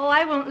know. Oh,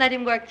 I won't let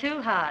him work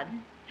too hard.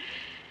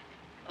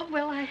 Oh,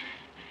 well, I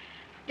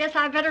guess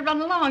I better run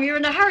along. You're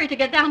in a hurry to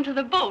get down to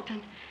the boat,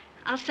 and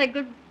I'll say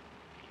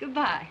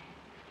goodbye.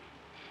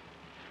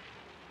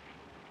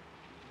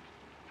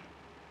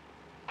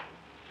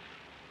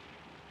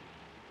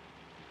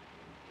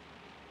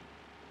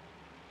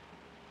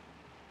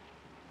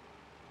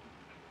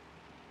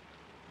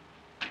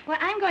 Well,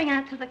 I'm going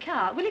out to the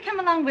car. Will you come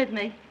along with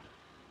me?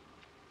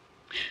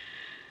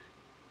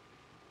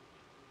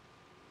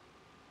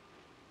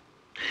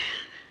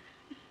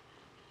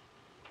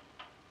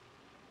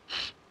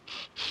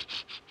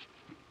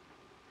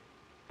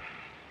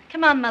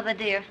 Come on, Mother,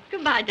 dear.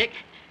 Goodbye, Dick.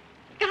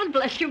 God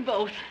bless you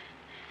both.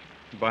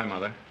 Goodbye,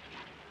 Mother.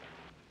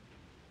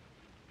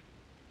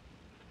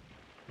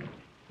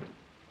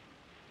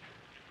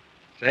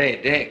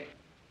 Say, Dick.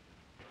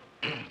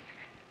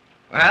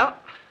 Well,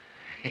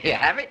 you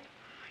have it?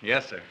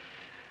 Yes, sir.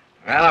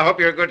 Well, I hope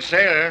you're a good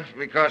sailor,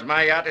 because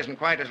my yacht isn't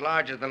quite as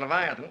large as the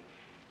Leviathan.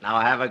 Now,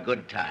 have a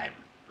good time.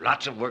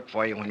 Lots of work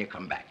for you when you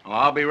come back. Oh,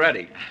 I'll be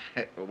ready.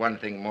 One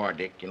thing more,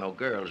 Dick. You know,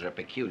 girls are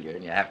peculiar,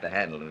 and you have to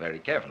handle them very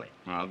carefully.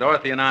 Well,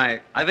 Dorothy and I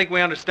think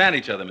we understand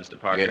each other, Mr.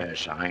 Parker.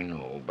 Yes, I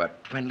know.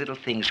 But when little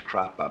things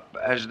crop up,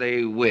 as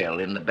they will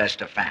in the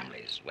best of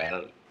families,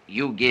 well,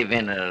 you give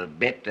in a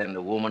bit, and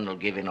the woman will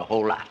give in a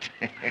whole lot.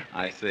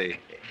 I see.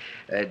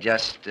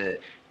 Just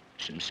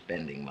some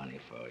spending money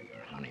for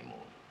your honeymoon.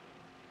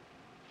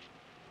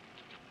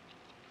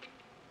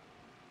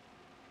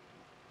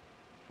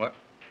 What?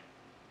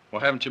 Well,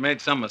 haven't you made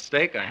some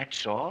mistake?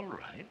 That's all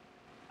right.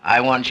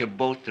 I want you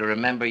both to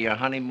remember your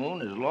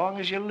honeymoon as long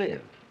as you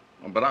live.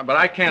 But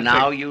I can't...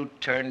 Now you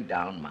turned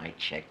down my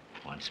check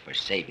once for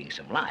saving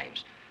some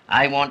lives.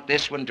 I want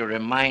this one to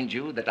remind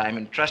you that I'm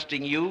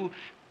entrusting you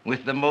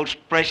with the most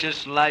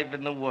precious life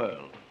in the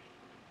world.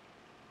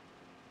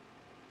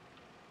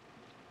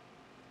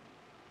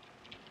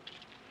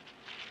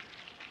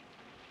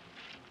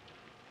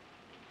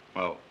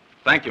 Well,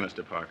 thank you,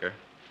 Mr. Parker.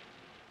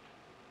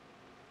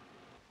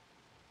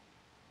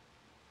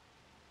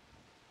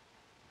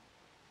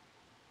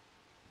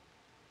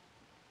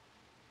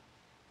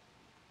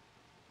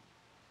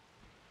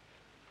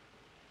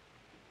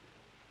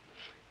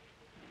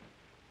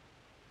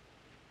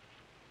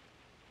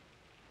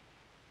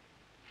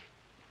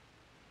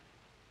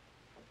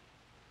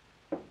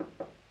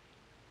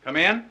 Come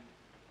in.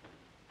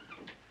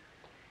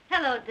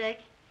 Hello, Dick.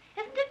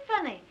 Isn't it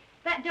funny?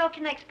 That door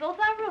connects both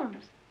our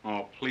rooms.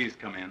 Oh, please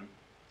come in,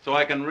 so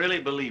I can really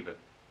believe it.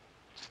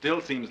 Still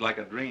seems like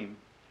a dream.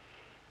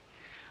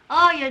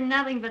 Oh, you're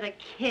nothing but a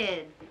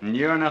kid. And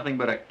you're nothing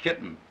but a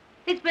kitten.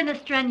 It's been a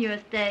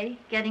strenuous day,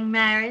 getting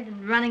married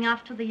and running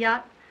off to the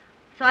yacht.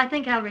 So I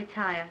think I'll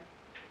retire.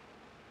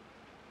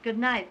 Good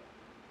night,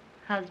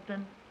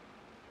 husband.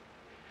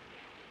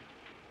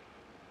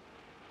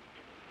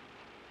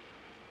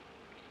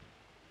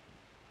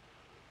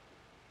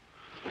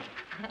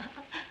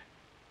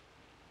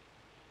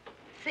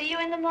 See you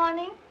in the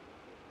morning.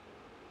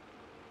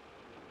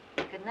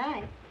 Good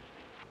night.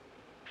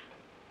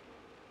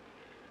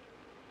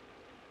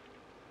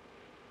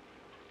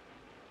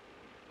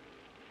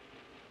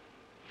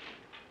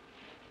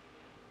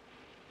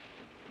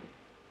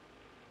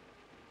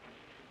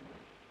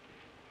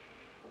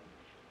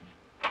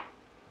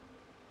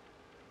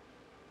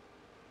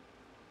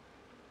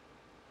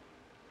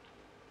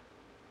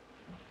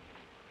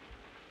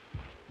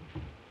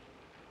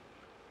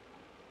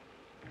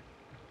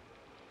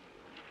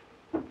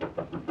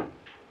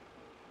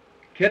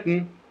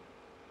 Kitten,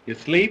 you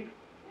sleep?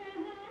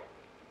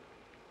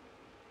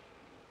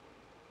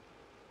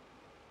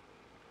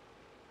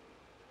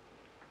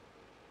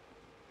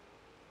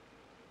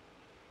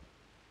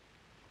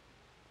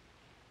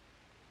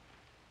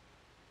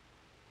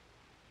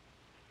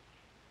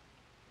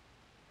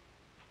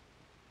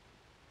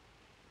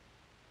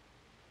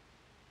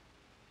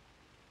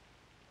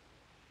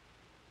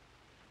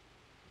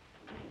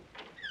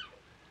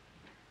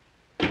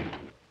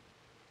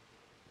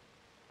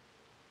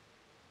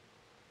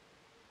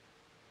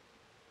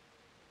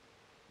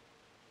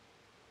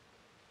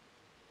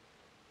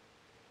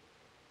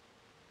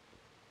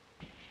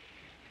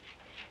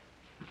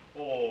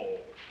 Oh,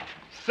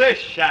 c'est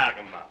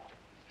charmant.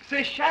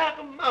 C'est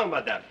charmant,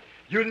 madame.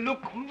 You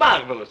look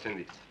marvelous in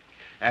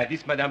this.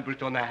 This, Madame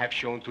Breton, I have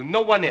shown to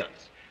no one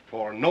else,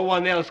 for no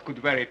one else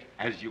could wear it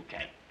as you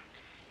can.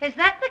 Is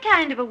that the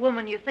kind of a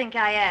woman you think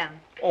I am?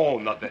 Oh,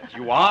 not that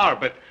you are,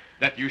 but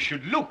that you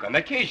should look on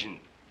occasion.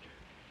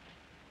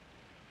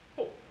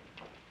 Oh.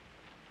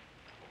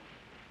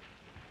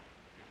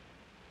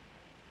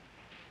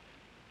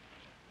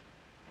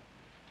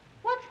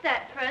 What's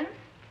that, Prince?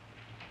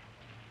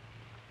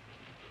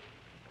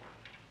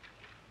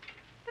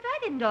 But I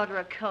didn't order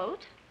a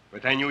coat.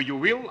 But I knew you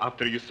will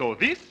after you saw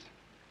this.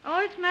 Oh,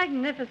 it's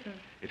magnificent.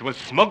 It was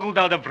smuggled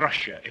out of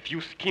Russia, a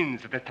few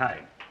skins at a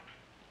time.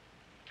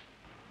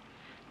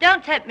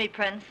 Don't tempt me,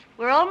 Prince.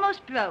 We're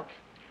almost broke.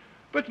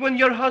 But when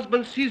your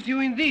husband sees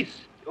you in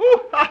this,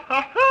 ooh, ha,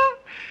 ha, ha,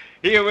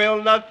 he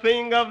will not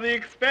think of the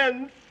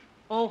expense.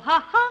 Oh, ha,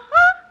 ha,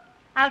 ha.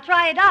 I'll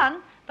try it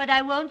on, but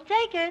I won't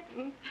take it.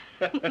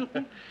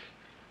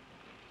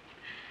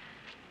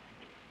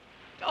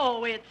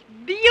 Oh, it's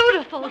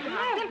beautiful. It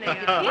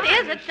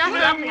is. It's just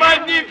lovely.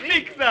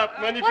 Magnifique, ça.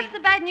 Magnifique. What's the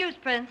bad news,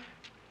 Prince?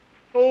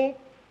 Oh,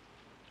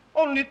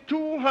 only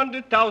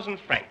 200,000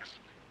 francs.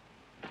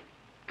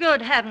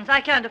 Good heavens,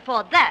 I can't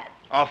afford that.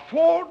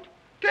 Afford?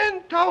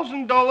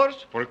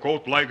 $10,000 for a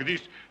coat like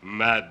this?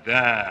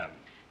 Madame.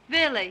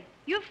 Billy,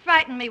 you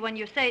frighten me when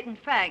you say it in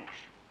francs.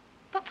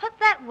 But put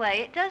that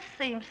way, it does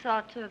seem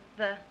sort of,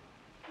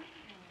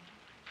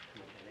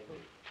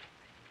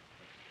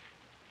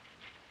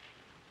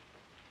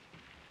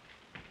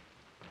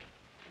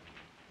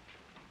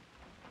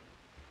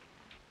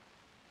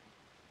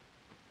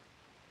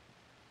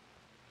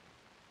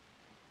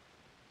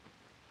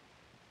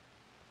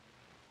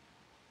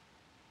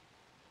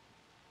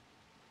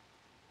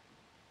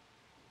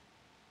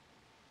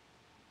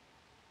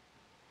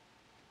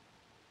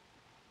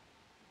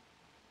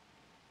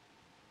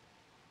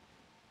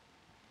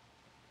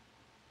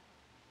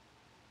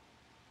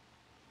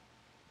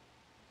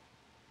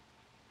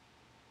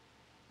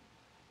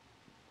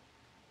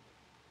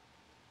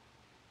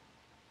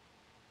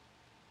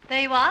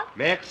 There you are.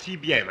 Merci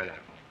bien, madame.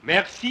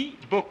 Merci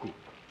beaucoup.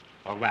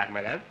 Au revoir,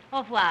 madame.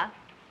 Au revoir.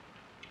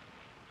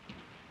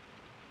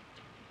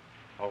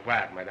 Au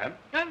revoir, madame.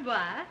 Au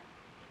revoir.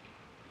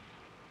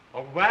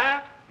 Au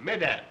revoir,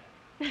 mesdames.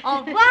 Au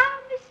revoir,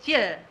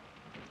 monsieur.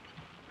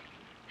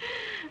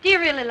 Do you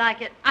really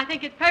like it? I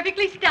think it's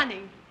perfectly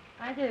stunning.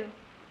 I do.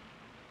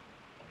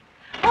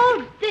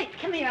 Oh, Dick,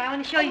 come here. I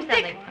want to show you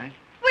something. Dick,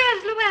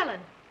 where's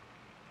Llewellyn?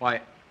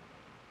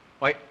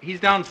 Why, he's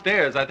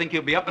downstairs. I think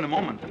he'll be up in a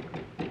moment.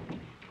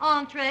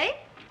 Entree.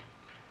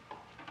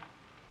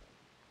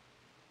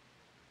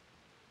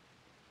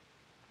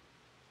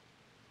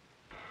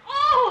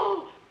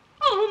 Oh,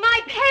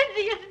 my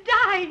Pansy is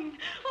dying.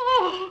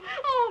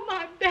 Oh,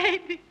 my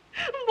baby.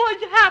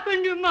 What's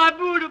happened to my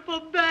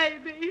beautiful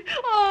baby?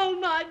 Oh,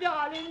 my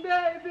darling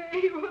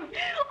baby.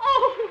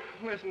 Oh.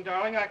 Listen,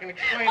 darling, I can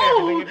explain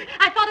everything. If you...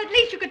 I thought at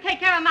least you could take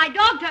care of my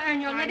dog to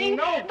earn your living.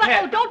 know, but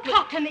Pet, don't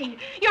talk to me.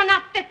 You're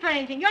not fit for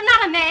anything. You're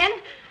not a man.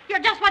 You're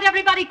just what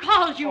everybody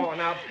calls you. Oh,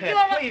 now, Pet,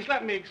 please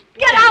let me explain.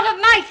 Get out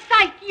of my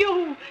sight,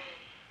 you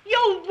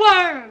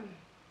worm.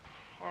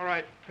 All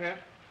right, Pet.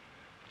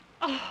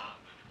 Oh.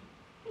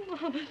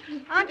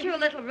 Aren't you a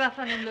little rough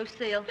on him,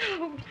 Lucille?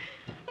 Oh,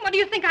 what do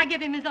you think I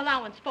give him his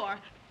allowance for?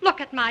 Look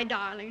at my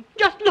darling.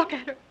 Just look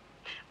at her.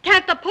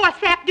 Can't the poor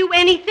sap do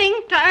anything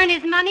to earn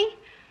his money?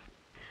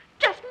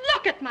 Just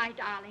look at my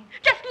darling.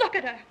 Just look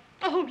at her.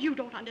 Oh, you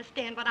don't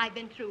understand what I've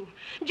been through.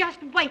 Just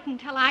wait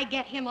until I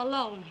get him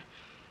alone.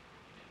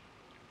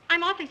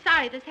 I'm awfully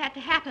sorry this had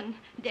to happen,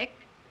 Dick.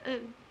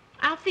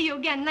 I'll see you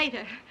again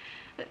later.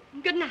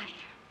 Good night.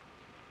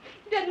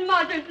 Did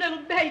mother's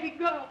little baby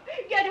girl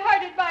get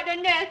hurted by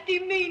the nasty,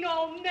 mean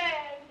old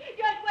man?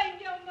 Just wait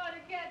till mother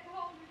gets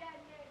home with that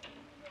nasty,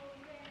 mean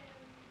old man.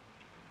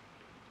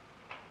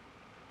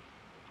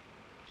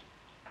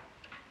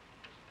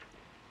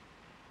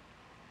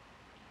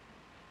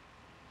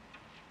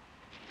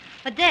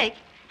 But, Dick,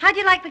 how'd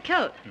you like the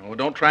coat? Oh,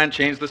 don't try and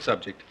change the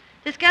subject.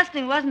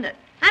 Disgusting, wasn't it?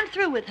 I'm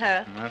through with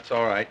her. That's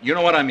all right. You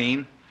know what I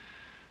mean.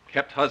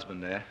 Kept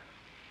husband there.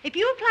 If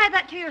you apply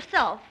that to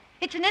yourself,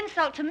 it's an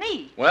insult to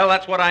me. Well,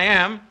 that's what I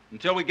am,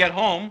 until we get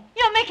home.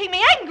 You're making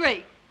me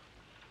angry.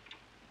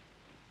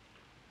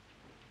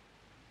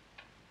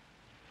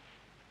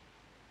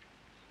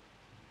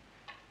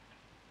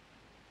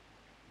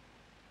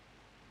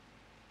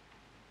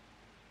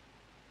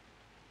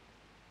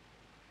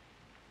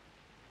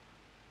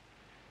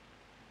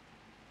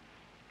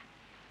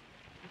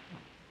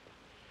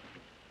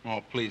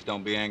 Oh, please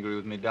don't be angry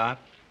with me, Dot.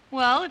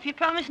 Well, if you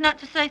promise not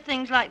to say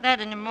things like that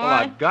anymore... Well,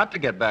 I've got to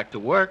get back to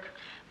work.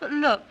 But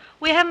look,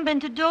 we haven't been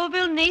to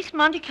Deauville, Nice,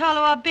 Monte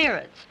Carlo, or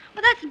Biarritz.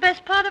 But that's the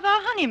best part of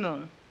our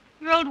honeymoon.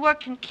 Your old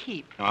work can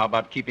keep. Now, how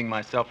about keeping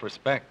my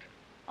self-respect?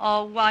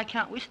 Oh, why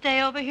can't we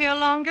stay over here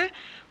longer?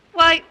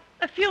 Why,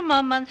 a few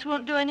more months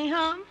won't do any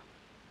harm.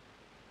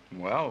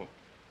 Well...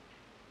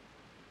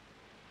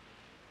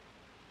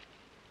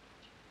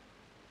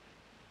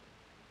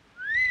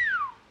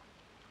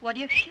 What are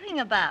you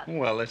fuming about?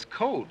 Well, this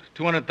coat.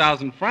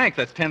 200,000 francs,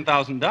 that's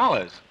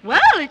 $10,000.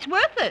 Well, it's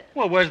worth it.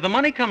 Well, where's the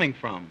money coming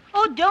from?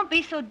 Oh, don't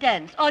be so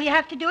dense. All you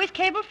have to do is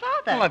cable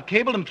Father. Well, I've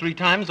cabled him 3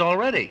 times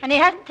already. And he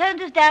hasn't turned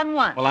us down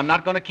once. Well, I'm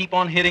not going to keep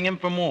on hitting him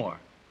for more.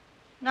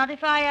 Not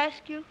if I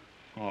ask you?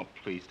 Oh,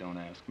 please don't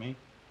ask me.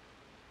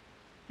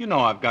 You know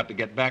I've got to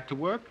get back to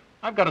work.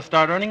 I've got to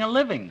start earning a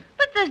living.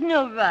 But there's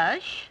no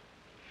rush.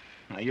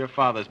 Now, your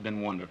father's been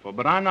wonderful,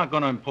 but I'm not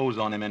going to impose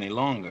on him any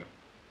longer.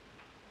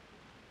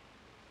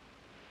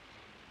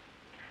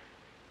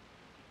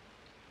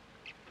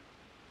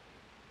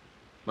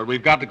 But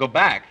we've got to go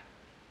back.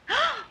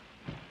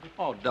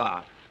 Oh,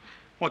 Dot,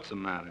 what's the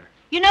matter?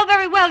 You know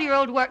very well your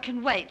old work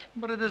can wait.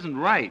 But it isn't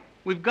right.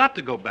 We've got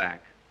to go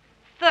back.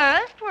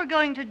 First, we're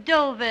going to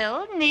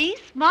Deauville,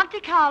 Nice,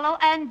 Monte Carlo,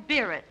 and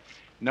Biarritz.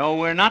 No,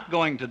 we're not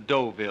going to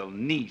Deauville,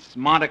 Nice,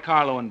 Monte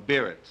Carlo, and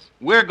Biarritz.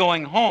 We're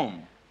going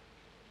home.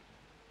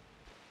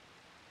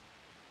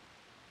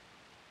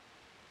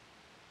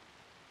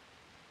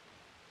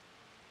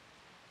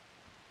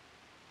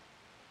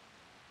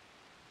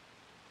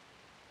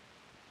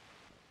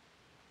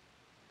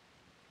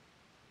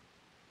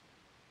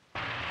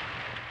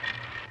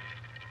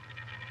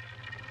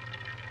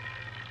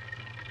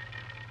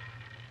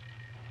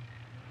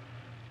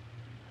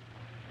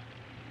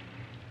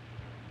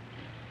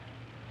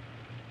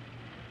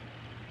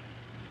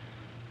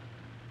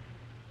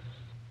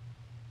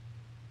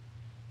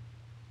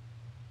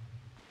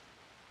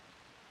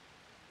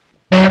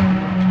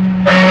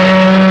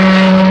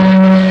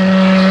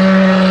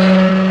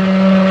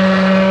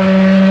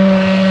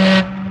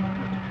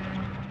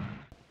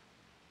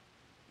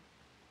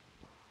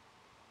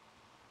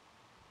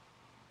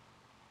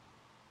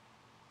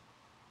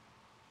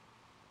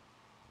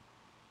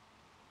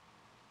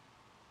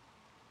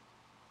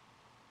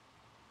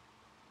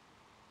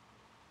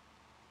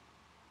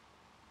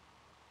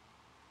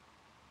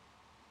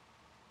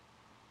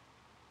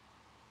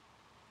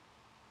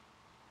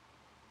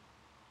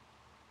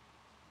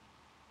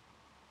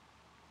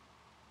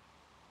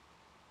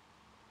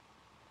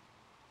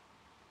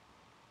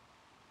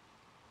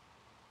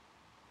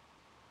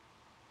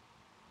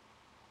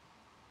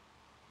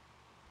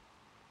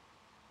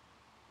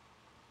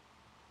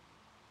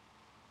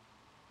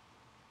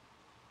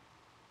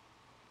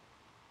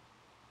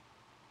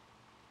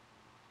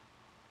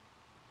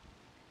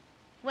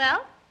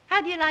 Well,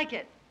 how do you like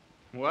it?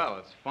 Well,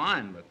 it's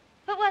fine, but...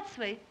 But what,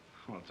 sweet?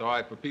 Well, it's all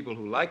right for people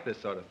who like this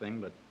sort of thing,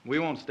 but we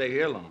won't stay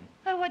here long.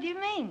 Oh, what do you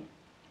mean?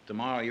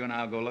 Tomorrow, you and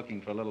I will go looking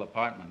for a little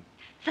apartment.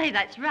 Say,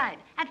 that's right.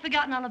 I'd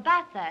forgotten all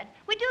about that.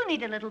 We do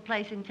need a little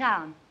place in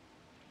town.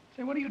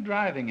 Say, what are you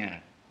driving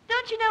at?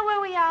 Don't you know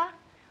where we are?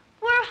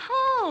 We're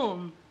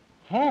home.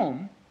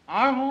 Home?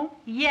 Our home?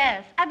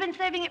 Yes. I've been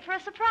saving it for a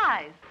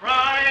surprise.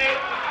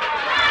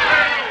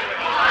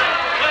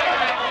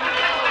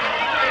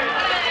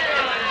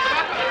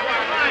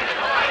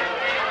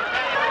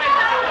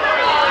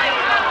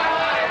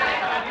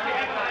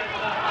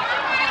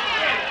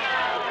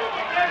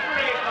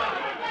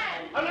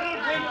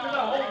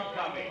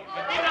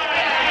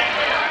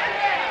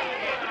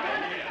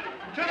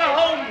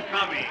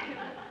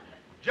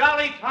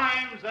 Jolly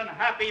times and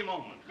happy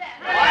moments.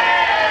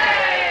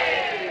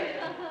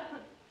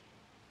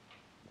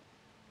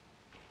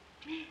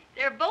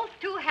 They're both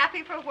too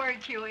happy for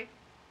words, Huey.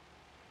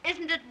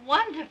 Isn't it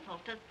wonderful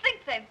to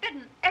think they've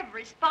been in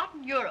every spot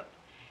in Europe?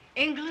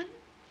 England,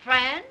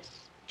 France,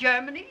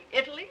 Germany,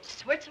 Italy,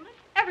 Switzerland,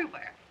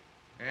 everywhere.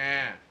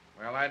 Yeah,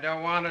 well, I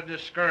don't want to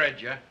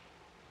discourage you,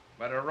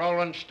 but a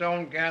rolling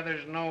stone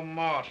gathers no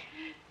moss.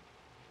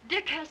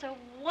 Dick has a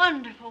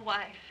wonderful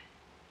wife.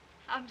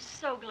 I'm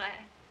so glad.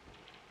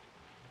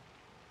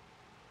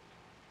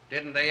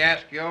 Didn't they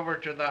ask you over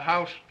to the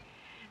house?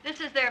 This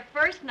is their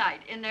first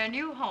night in their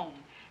new home,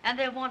 and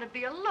they want to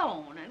be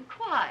alone and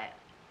quiet.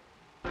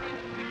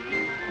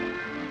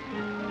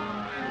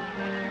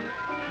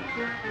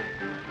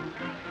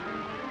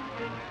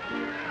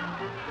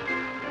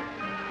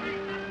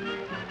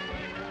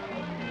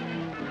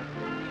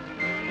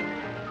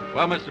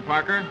 Well, Mr.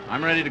 Parker,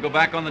 I'm ready to go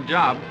back on the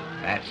job.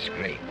 That's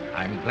great.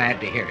 I'm glad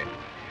to hear it.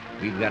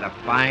 We've got a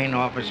fine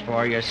office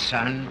for you,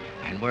 son,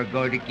 and we're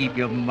going to keep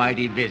you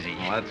mighty busy.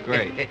 Well, that's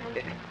great.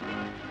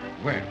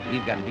 Where?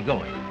 We've got to be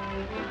going.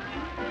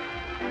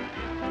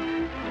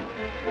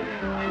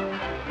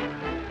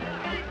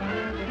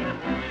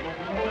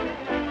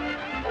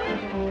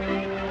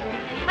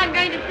 I'm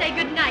going to say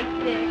good night,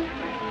 Dick.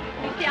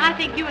 You see, I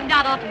think you and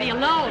Dot ought to be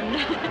alone.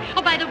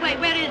 Oh, by the way,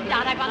 where is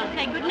Dot? I want to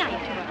say good night to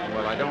her.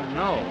 Well, I don't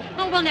know.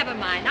 Oh, well, never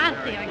mind. I'll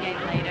see her again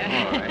later.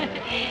 All right.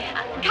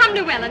 Come,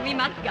 Llewellyn. We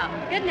must go.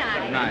 Good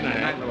night. Good night.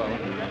 Good night,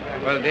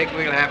 Llewellyn. Well, Dick,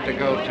 we'll have to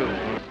go,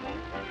 too.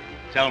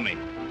 Tell me,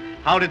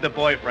 how did the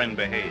boyfriend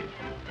behave?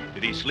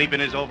 Did he sleep in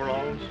his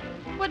overalls?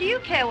 What do you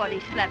care what he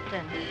slept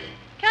in?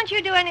 Can't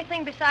you do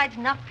anything besides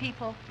knock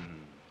people?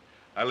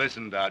 Now,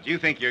 listen, Dot, you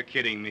think you're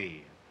kidding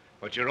me,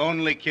 but you're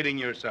only kidding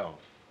yourself.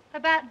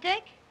 About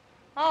Dick?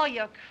 Oh,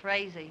 you're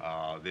crazy.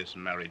 Oh, this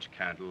marriage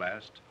can't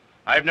last.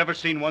 I've never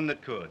seen one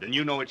that could, and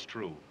you know it's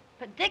true.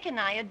 But Dick and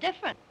I are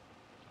different.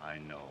 I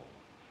know.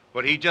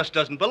 But he just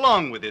doesn't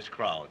belong with this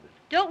crowd.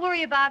 Don't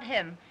worry about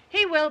him.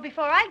 He will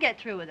before I get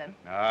through with him.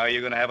 Now,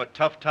 you're going to have a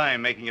tough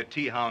time making a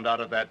tea-hound out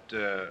of that,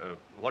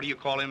 what do you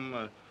call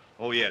him?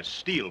 Oh, yes,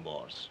 Steel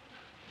Boss.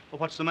 Well,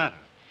 what's the matter?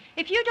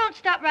 If you don't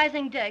stop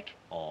raising Dick...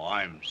 Oh,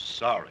 I'm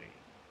sorry.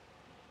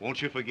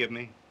 Won't you forgive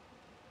me?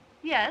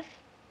 Yes,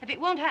 if it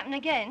won't happen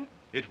again.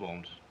 It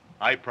won't.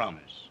 I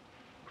promise.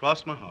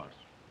 Cross my heart,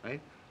 eh?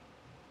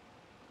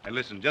 And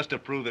listen, just to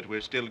prove that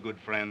we're still good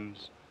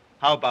friends,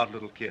 how about a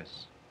little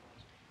kiss?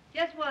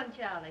 Just one,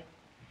 Charlie.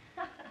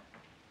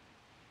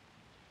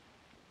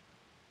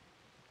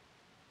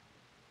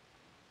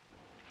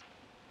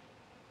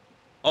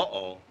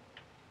 Uh-oh.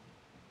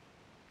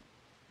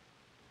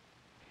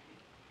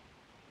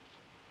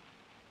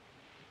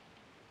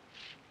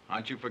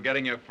 Aren't you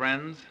forgetting your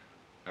friends?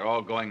 They're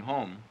all going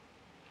home.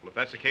 Well, if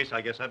that's the case,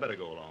 I guess I better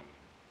go along.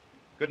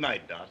 Good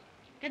night, Dot.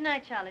 Good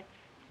night, Charlie.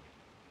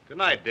 Good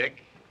night,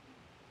 Dick.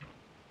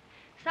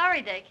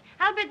 Sorry, Dick.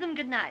 I'll bid them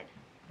good night.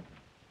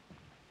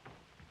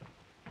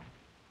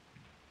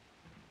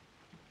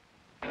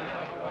 Good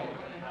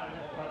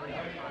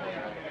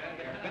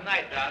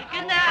night, Dot.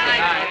 Good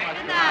night.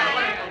 Good night.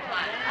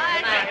 All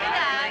right, Dick, good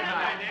night.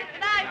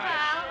 Good night,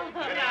 pal.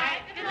 Good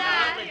night. Good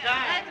night.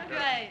 That's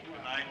great.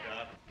 Good night,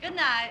 Dot. Good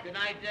night. Good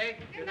night, Dick.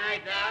 Good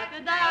night, Doc.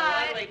 Good night. Have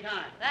a lovely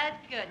time.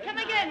 That's good. Come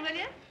again, will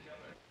you?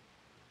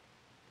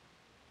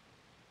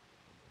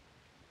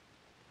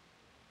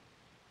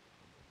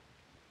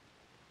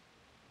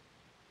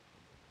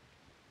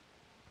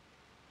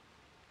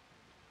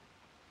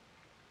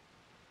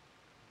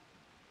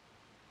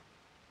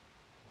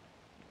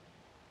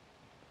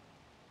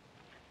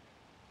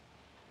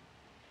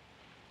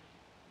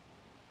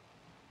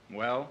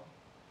 Well,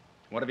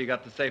 what have you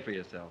got to say for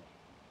yourself?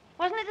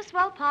 Wasn't it a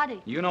swell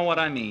party? You know what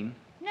I mean.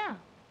 No.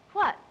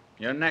 What?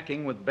 You're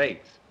necking with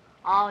Bates.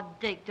 Oh,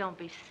 Dick, don't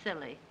be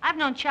silly. I've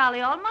known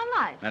Charlie all my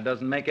life. That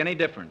doesn't make any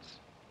difference.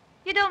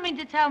 You don't mean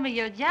to tell me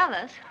you're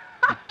jealous?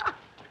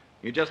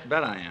 You just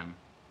bet I am.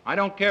 I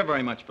don't care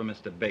very much for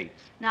Mr.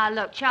 Bates. Now,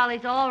 look,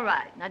 Charlie's all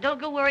right. Now,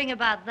 don't go worrying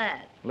about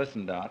that.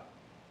 Listen, Dot.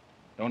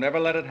 Don't ever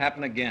let it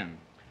happen again.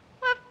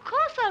 Well, of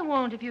course I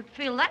won't if you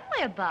feel that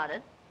way about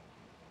it.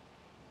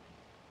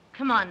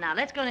 Come on now,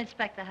 let's go and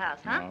inspect the house,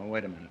 huh? No,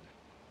 wait a minute.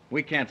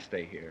 We can't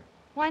stay here.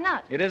 Why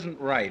not? It isn't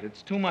right.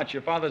 It's too much.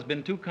 Your father's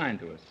been too kind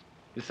to us.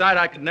 Besides,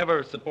 I could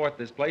never support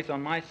this place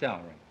on my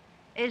salary.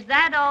 Is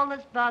that all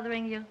that's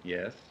bothering you?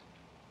 Yes.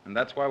 And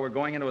that's why we're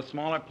going into a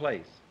smaller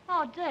place.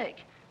 Oh,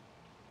 Dick.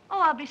 Oh,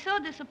 I'll be so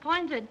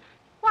disappointed.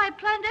 Why, I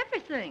planned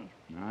everything.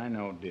 I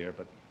know, dear,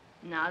 but...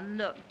 Now,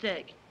 look,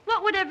 Dick.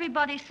 What would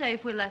everybody say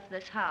if we left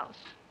this house?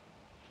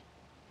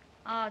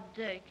 Ah,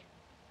 Dick.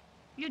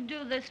 You'd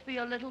do this for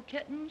your little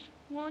kittens,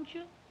 won't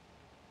you?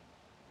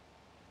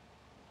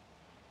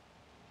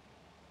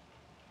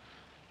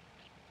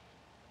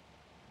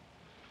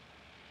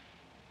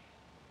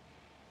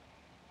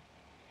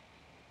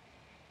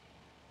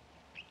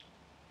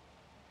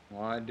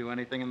 Well, I'd do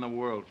anything in the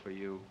world for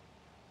you.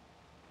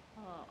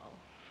 Oh.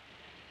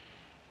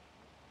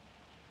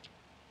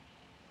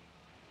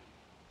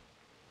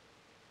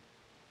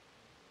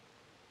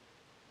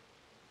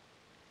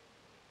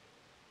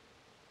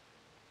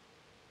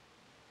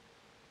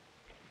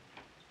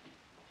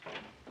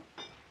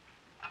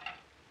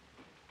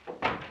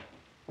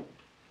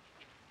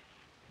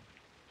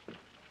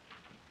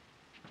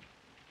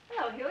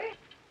 Hello, Huey.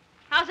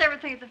 How's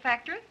everything at the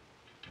factory?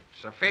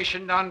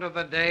 Sufficient unto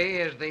the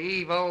day is the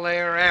evil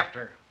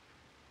thereafter.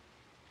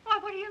 Why,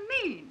 what do you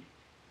mean?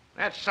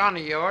 That son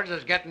of yours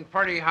is getting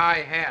pretty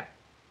high hat.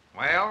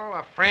 Well,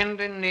 a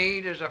friend in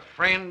need is a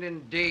friend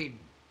indeed.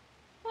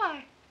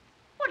 Why,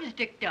 what has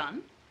Dick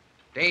done?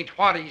 It ain't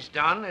what he's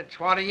done, it's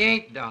what he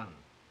ain't done.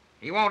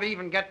 He won't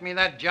even get me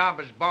that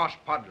job as boss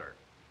puddler.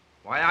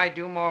 Why, I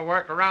do more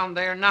work around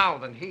there now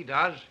than he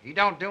does. He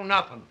don't do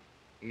nothing.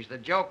 He's the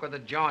joke of the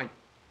joint.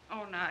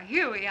 Oh, now,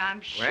 Huey,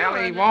 I'm sure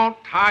Well, he won't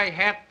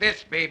high-hat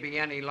this baby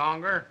any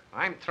longer.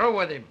 I'm through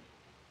with him.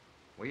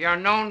 We are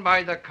known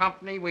by the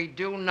company we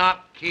do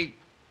not keep.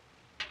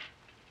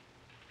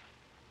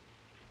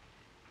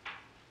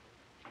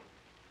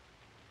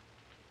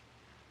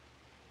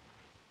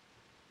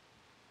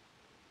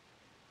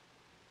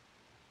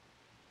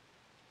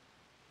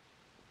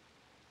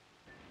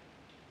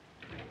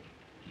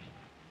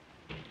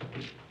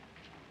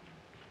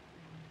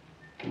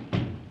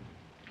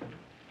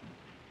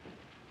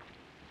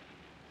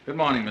 Good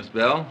morning, Miss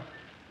Bell.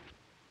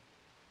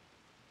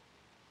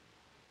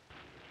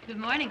 Good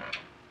morning.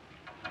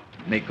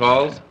 Any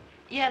calls?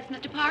 Yes,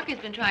 Mr. Parker's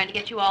been trying to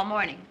get you all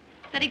morning.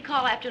 Said he'd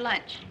call after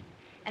lunch.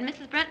 And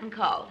Mrs. Brenton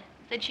called.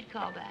 Said she'd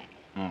call back.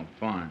 Oh,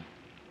 fine.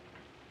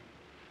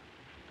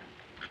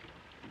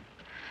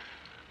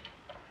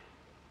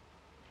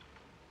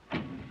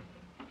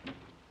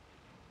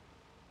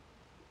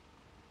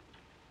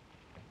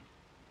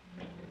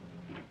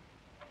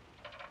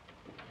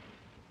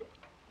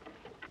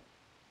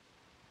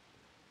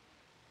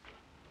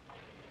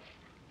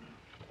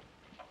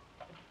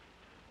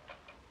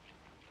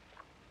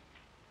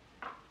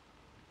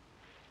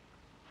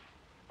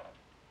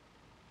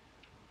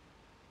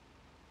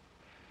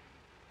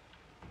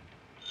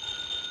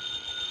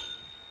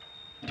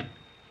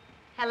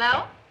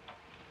 Hello?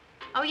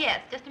 Oh, yes,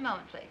 just a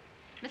moment, please.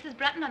 Mrs.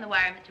 Brenton on the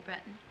wire, Mr.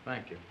 Brenton.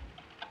 Thank you.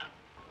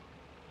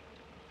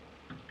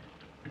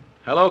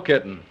 Hello,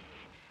 kitten.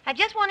 I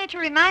just wanted to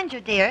remind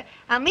you, dear,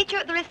 I'll meet you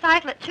at the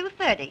recital at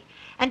 2:30.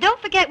 And don't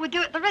forget we're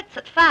due at the Ritz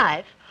at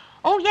 5.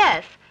 Oh,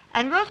 yes,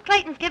 and Rose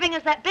Clayton's giving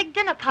us that big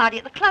dinner party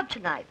at the club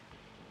tonight.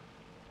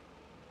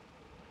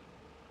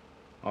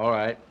 All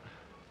right.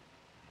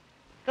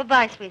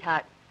 Goodbye,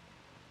 sweetheart.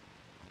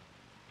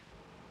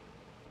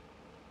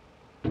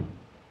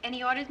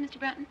 Any orders, Mr.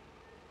 Brenton?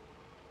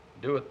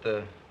 Due at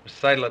the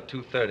recital at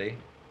 2:30.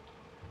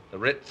 The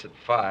Ritz at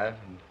 5.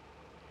 And...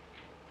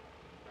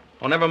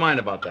 Oh, never mind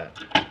about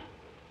that.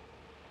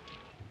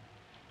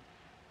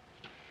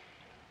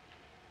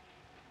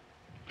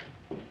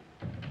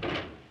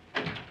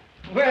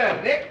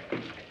 Well, Dick.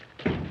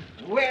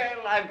 Well,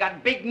 I've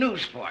got big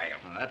news for you.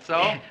 Oh, that's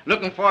so?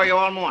 Looking for you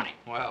all morning.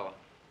 Well,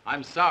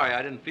 I'm sorry.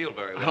 I didn't feel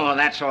very well. Oh,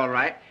 that's all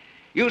right.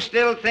 You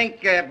still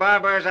think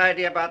Barber's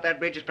idea about that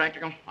bridge is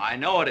practical? I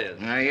know it is.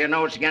 You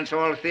know it's against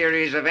all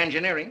theories of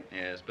engineering.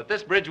 Yes, but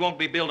this bridge won't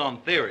be built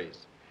on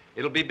theories.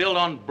 It'll be built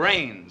on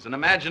brains and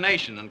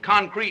imagination and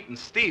concrete and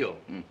steel.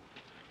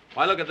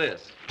 Why, look at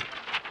this.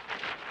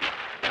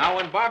 Now,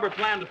 when Barber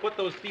planned to put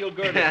those steel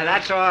girders...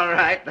 That's all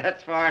right.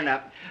 That's far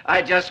enough.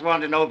 I just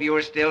want to know if you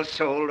were still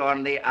sold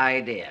on the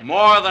idea.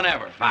 More than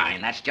ever.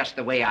 Fine. That's just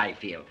the way I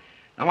feel.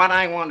 Now, what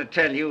I want to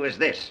tell you is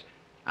this.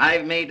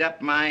 I've made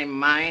up my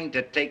mind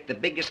to take the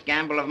biggest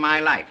gamble of my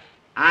life.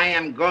 I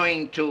am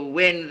going to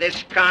win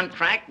this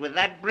contract with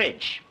that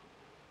bridge.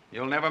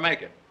 You'll never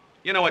make it.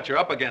 You know what you're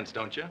up against,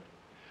 don't you?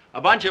 A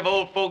bunch of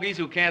old fogies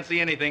who can't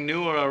see anything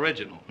new or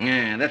original.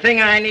 Yeah, the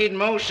thing I need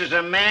most is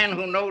a man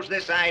who knows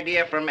this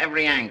idea from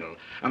every angle.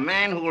 A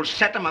man who will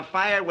set them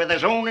afire with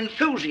his own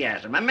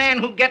enthusiasm. A man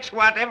who gets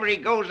whatever he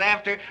goes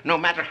after, no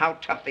matter how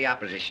tough the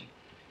opposition.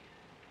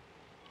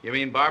 You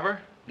mean Barber?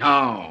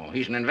 No,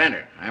 he's an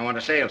inventor. I want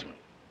a salesman.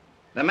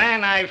 The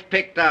man I've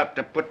picked out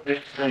to put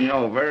this thing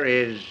over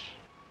is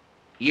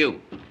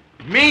you.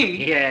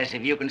 Me? Yes,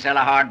 if you can sell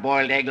a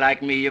hard-boiled egg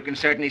like me, you can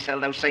certainly sell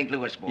those St.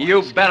 Louis boys.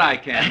 You bet I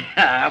can.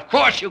 Of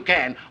course you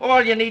can.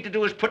 All you need to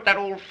do is put that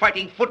old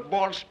fighting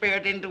football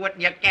spirit into it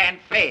and you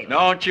can't fail.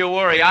 Don't you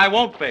worry, I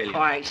won't fail you.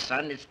 Why,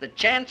 son, it's the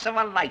chance of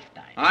a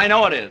lifetime. I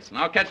know it is, and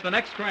I'll catch the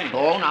next train.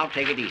 Oh, now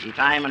take it easy.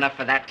 Time enough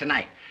for that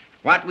tonight.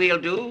 What we'll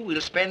do,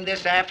 we'll spend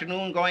this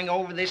afternoon going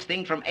over this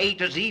thing from A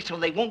to Z so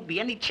there won't be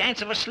any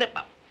chance of a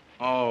slip-up.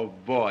 Oh,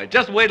 boy,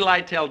 just wait till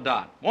I tell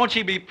Dot. Won't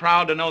she be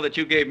proud to know that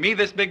you gave me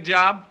this big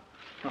job?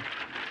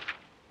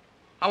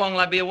 How long will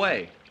I be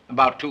away?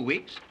 About 2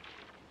 weeks.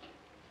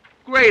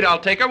 Great, I'll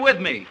take her with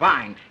me.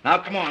 Fine. Now,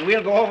 come on,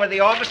 we'll go over to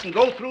the office and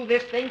go through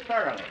this thing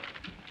thoroughly.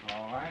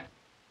 All right.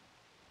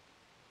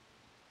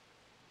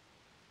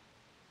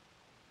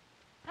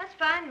 That's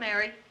fine,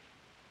 Mary.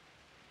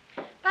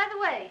 By the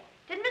way,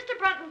 did Mr.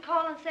 Brunton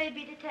call and say he'd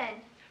be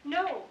detained?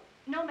 No,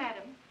 no,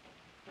 madam.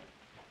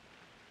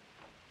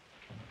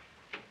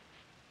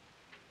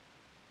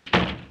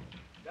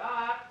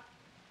 Dot.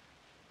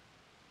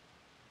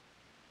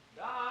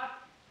 Dot.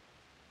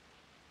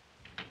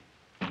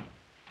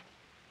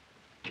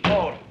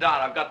 Oh,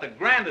 Dot, I've got the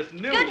grandest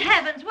news. Good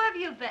heavens, where have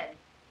you been?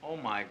 Oh,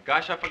 my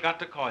gosh, I forgot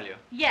to call you.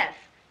 Yes,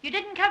 you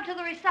didn't come to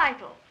the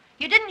recital.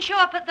 You didn't show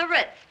up at the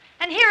Ritz.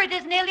 And here it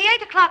is nearly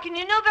 8 o'clock, and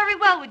you know very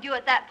well we'd you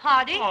at that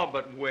party. Oh,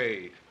 but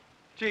wait.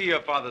 Gee, your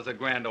father's a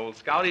grand old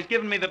scout. He's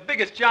given me the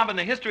biggest job in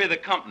the history of the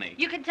company.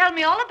 You can tell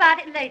me all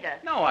about it later.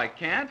 No, I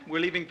can't. We're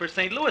leaving for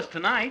St. Louis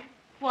tonight.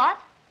 What?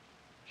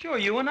 Sure,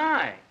 you and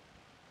I.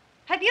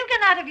 Have you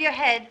gone out of your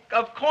head?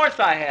 Of course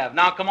I have.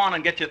 Now, come on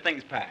and get your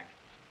things packed.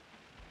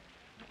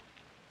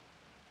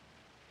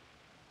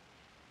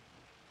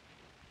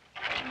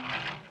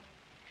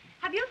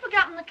 Have you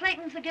forgotten the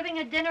Claytons are giving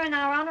a dinner in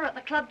our honor at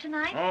the club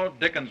tonight? Oh,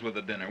 dickens with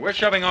the dinner. We're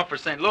shoving off for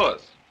St.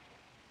 Louis.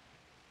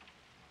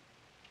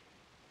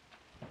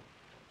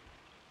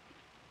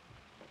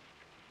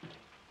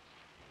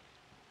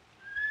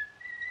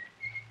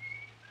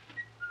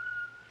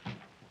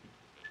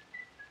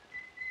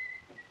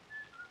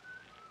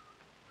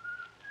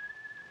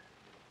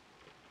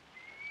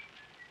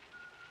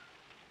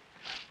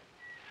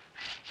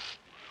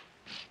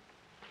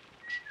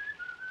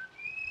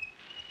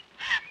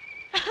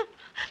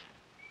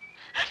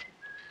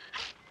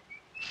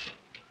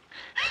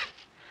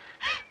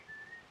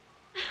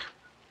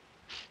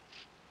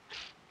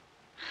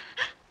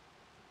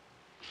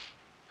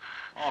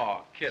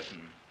 Oh,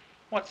 kitten,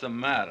 what's the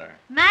matter?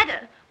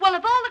 Matter? Well,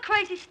 of all the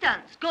crazy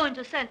stunts going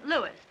to St.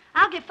 Louis,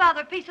 I'll give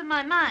Father a piece of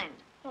my mind.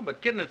 Oh,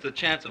 but kitten, it's the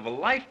chance of a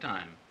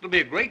lifetime. It'll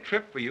be a great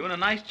trip for you and a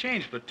nice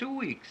change for 2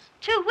 weeks.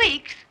 2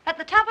 weeks? At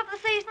the top of the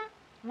season?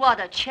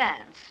 What a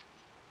chance.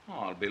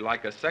 Oh, it'll be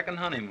like a second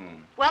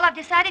honeymoon. Well, I've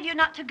decided you're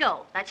not to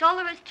go. That's all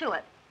there is to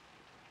it.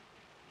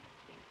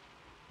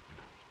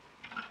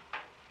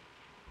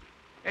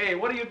 Hey,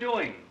 what are you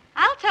doing?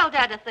 I'll tell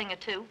Dad a thing or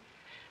two.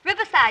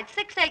 Riverside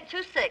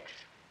 6826.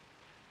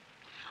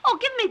 Oh,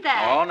 give me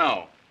that. Oh,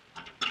 no.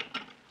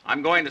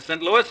 I'm going to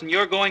St. Louis, and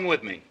you're going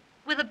with me.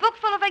 With a book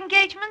full of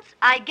engagements?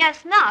 I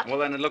guess not. Well,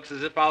 then it looks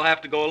as if I'll have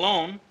to go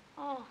alone.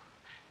 Oh,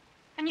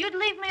 and you'd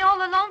leave me all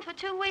alone for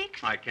 2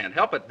 weeks? I can't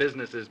help it.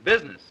 Business is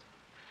business.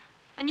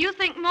 And you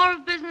think more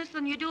of business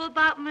than you do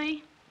about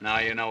me? Now,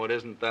 you know, it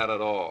isn't that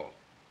at all.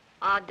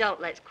 Oh, don't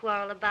let's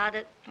quarrel about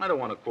it. I don't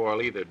want to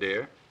quarrel either,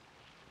 dear.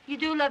 You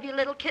do love your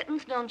little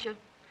kittens, don't you?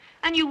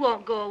 And you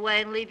won't go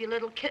away and leave your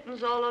little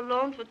kittens all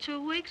alone for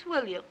 2 weeks,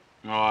 will you?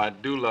 Oh, I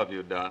do love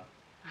you, Dot.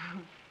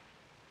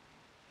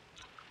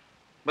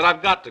 But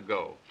I've got to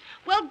go.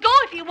 Well, go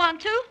if you want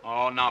to.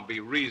 Oh, now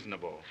be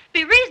reasonable.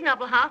 Be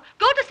reasonable, huh?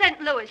 Go to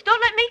St. Louis.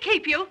 Don't let me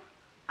keep you.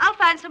 I'll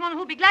find someone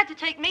who'll be glad to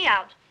take me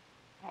out.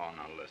 Oh,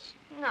 now listen.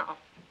 No.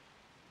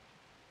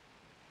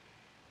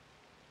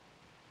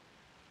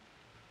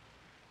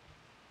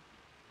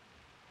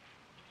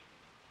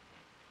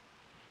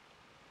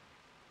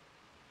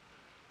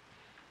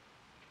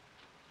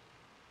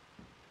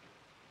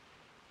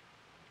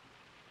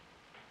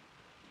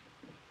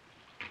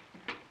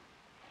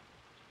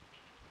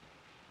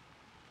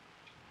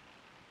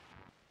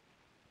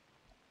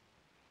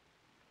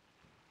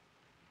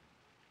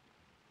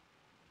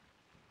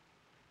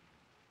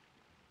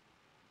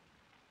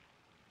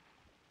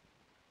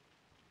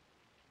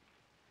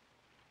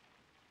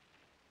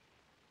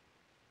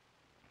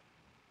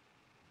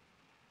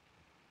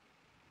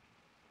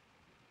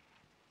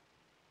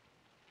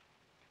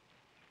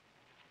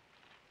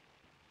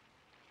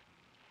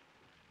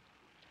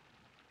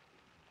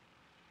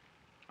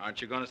 Aren't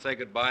you going to say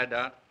goodbye,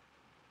 Dot?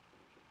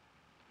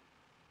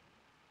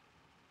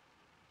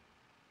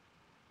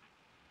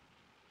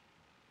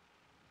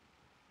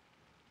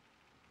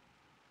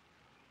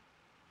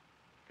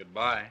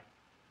 Goodbye.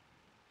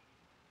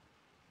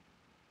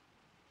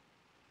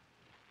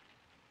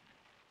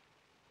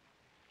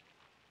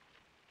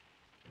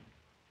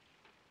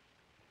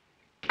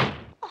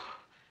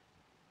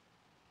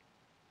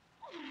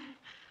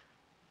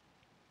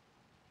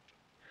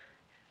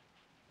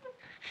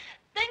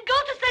 Then go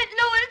to St.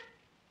 Louis.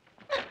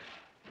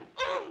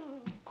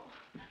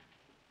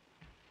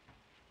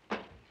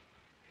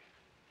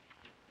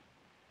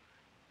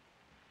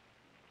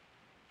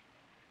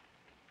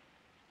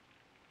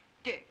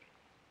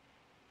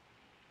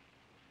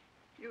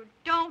 You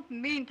don't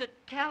mean to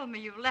tell me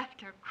you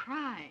left her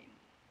crying.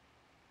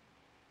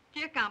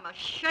 Dick, I'm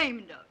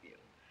ashamed of you.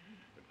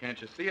 But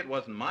can't you see it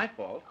wasn't my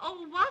fault?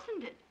 Oh,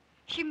 wasn't it?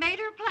 She made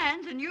her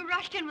plans and you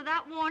rushed in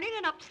without warning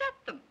and upset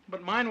them.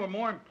 But mine were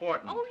more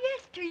important. Oh,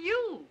 yes, to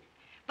you.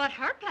 But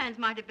her plans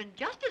might have been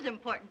just as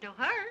important to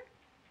her.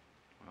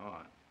 Oh,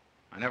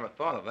 I never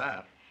thought of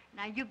that.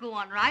 Now, you go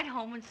on right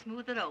home and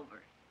smooth it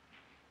over.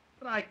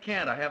 But I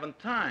can't. I haven't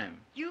time.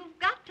 You've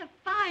got to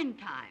find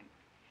time.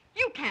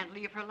 You can't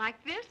leave her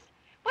like this.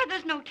 Why,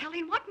 there's no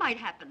telling what might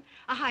happen,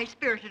 a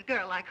high-spirited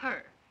girl like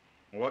her.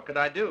 What could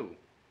I do?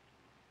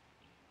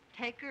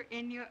 Take her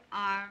in your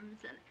arms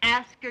and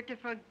ask her to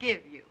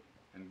forgive you.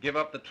 And give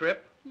up the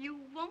trip? You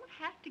won't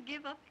have to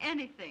give up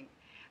anything.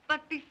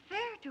 But be fair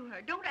to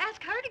her. Don't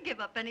ask her to give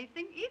up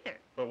anything either.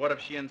 But what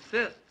if she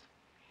insists?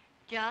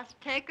 Just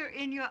take her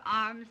in your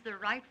arms the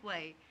right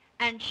way,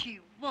 and she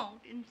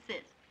won't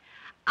insist.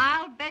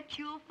 I'll bet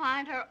you'll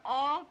find her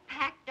all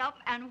packed up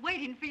and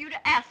waiting for you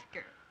to ask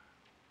her.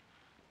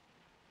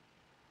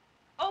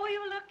 Oh,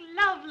 you look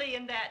lovely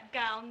in that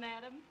gown,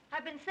 madam.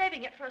 I've been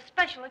saving it for a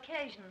special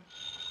occasion.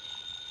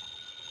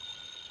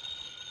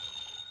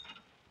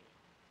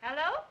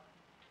 Hello?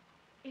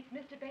 It's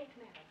Mr. Bates,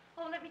 madam.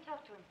 Oh, let me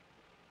talk to him.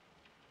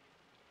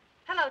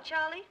 Hello,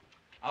 Charlie.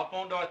 I'll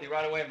phone Dorothy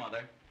right away,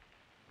 Mother.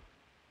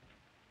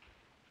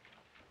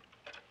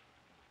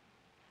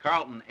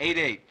 Carlton,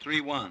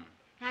 8831.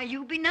 Now,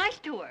 you be nice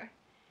to her.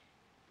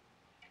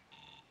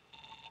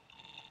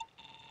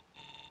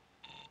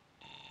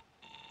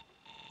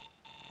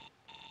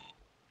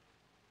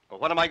 Well,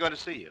 when am I going to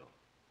see you?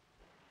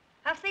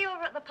 I'll see you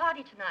over at the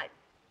party tonight.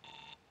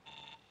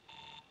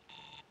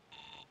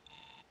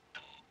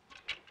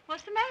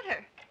 What's the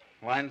matter?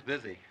 Wine's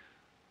busy.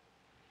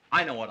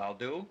 I know what I'll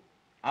do.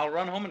 I'll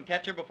run home and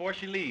catch her before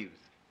she leaves.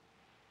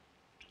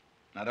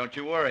 Now, don't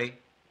you worry.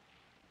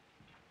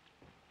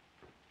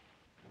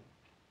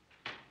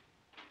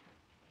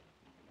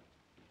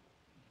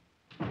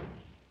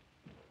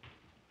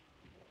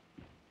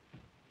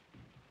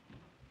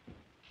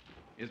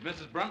 Is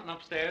Mrs. Brunton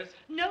upstairs?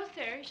 No,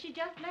 sir. She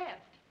just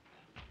left.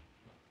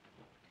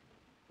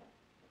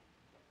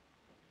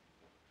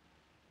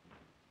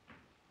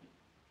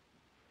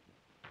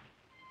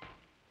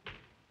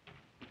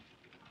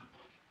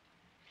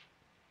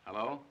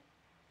 Hello?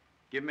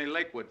 Give me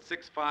Lakewood,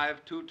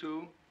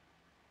 6522,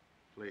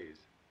 please.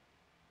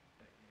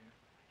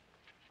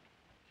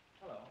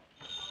 Hello.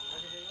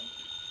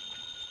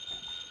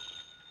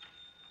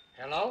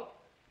 Hello?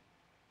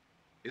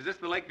 Is this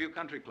the Lakeview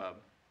Country Club?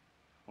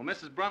 Well,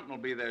 Mrs. Brunton will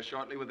be there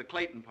shortly with the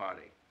Clayton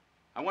party.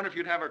 I wonder if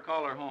you'd have her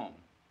call her home.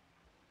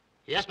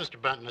 Yes, Mr.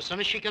 Brunton, as soon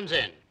as she comes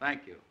in.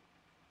 Thank you.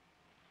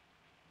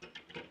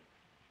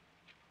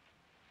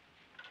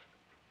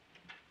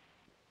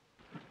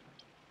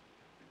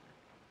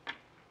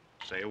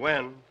 Say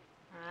when.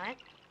 All right.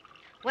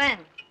 When?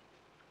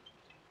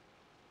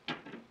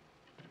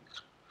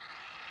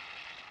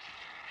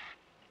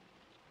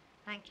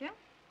 Thank you.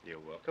 You're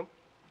welcome.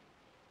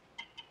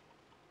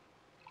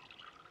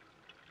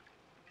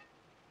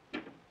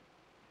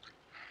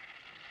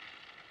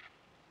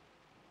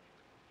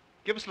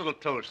 Give us a little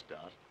toast,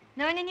 Dot.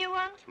 Know any new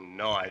ones?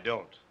 No, I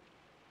don't.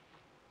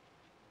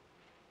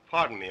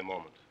 Pardon me a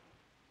moment.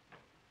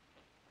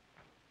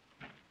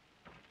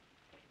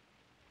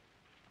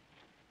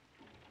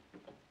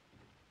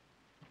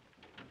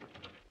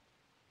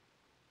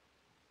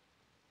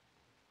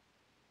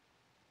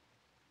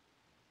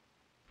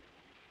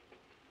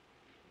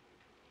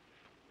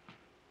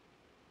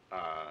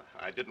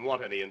 I didn't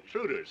want any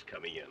intruders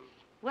coming in.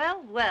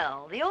 Well,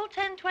 well, the old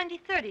 10, 20,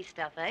 30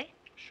 stuff, eh?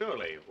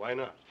 Surely, why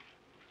not?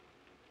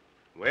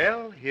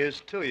 Well,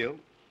 here's to you.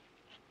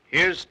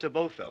 Here's to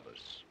both of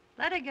us.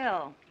 Let her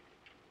go.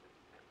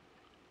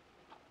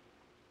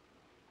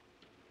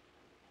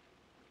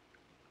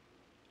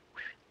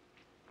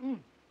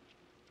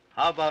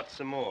 How about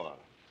some more?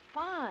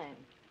 Fine.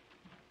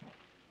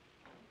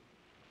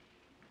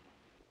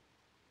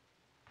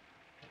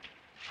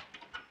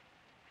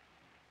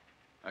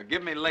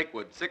 Give me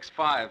Lakewood,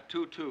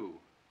 6522.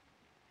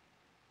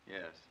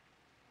 Yes.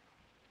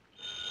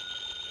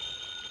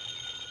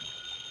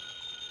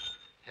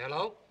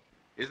 Hello?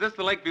 Is this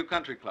the Lakeview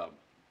Country Club?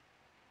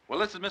 Well,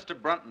 this is Mr.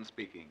 Brunton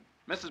speaking.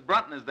 Mrs.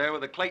 Brunton is there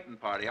with the Clayton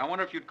party. I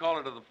wonder if you'd call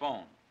her to the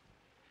phone.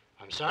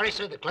 I'm sorry,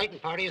 sir. The Clayton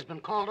party has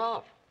been called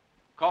off.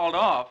 Called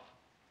off?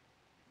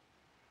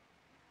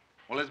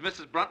 Well, is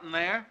Mrs. Brunton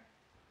there?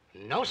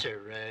 No,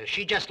 sir.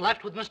 She just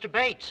left with Mr.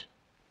 Bates.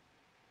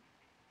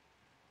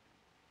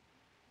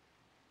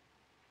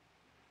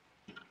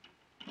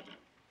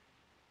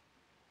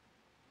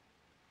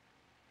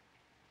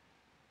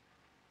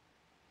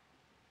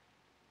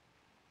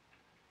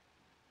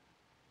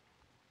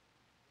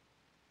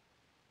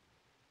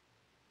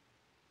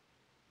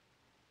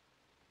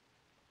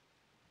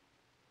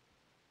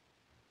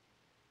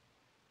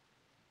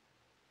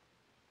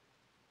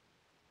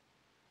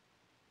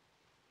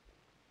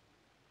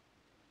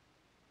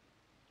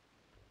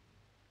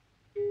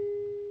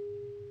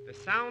 The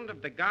sound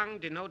of the gong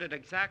denoted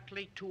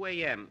exactly 2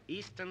 a.m.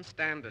 Eastern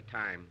Standard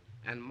Time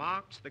and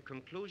marks the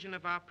conclusion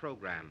of our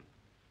program.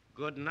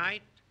 Good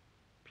night,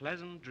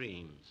 pleasant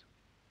dreams.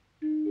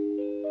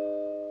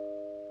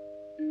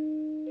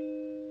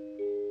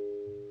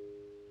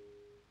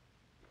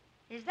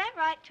 Is that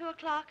right, 2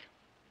 o'clock?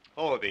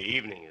 Oh, the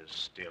evening is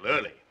still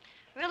early.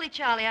 Really,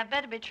 Charlie, I'd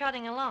better be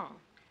trotting along.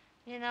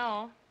 You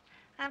know,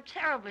 I'm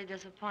terribly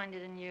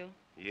disappointed in you.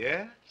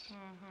 Yes?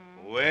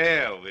 Mm-hmm.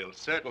 Well, we'll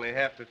certainly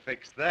have to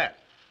fix that.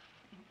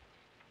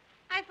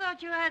 I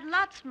thought you had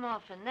lots more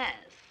finesse.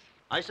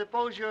 I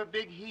suppose your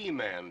big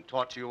he-man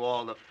taught you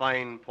all the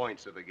fine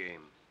points of the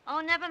game.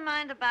 Oh, never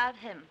mind about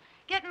him.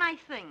 Get my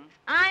things.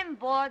 I'm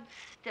bored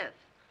stiff.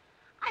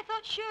 I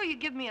thought sure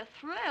you'd give me a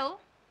thrill.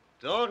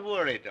 Don't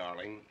worry,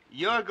 darling.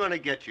 You're going to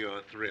get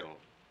your thrill.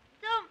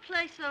 Don't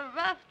play so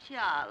rough,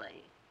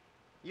 Charlie.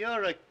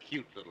 You're a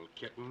cute little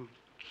kitten.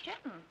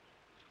 Kitten?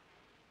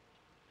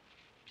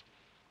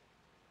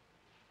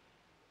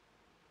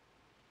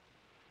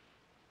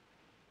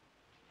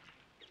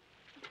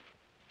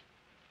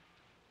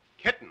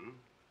 Kitten?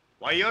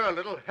 Why, you're a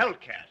little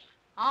hellcat.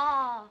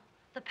 Ah,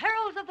 the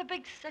perils of the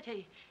big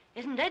city.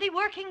 Isn't any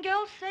working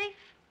girl safe?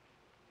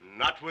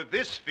 Not with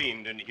this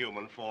fiend in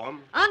human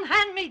form.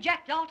 Unhand me,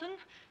 Jack Dalton.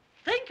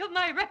 Think of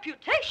my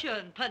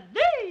reputation,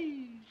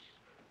 please.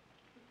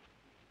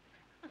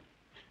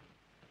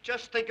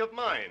 Just think of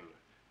mine.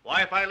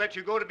 Why, if I let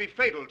you go to be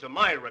fatal to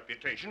my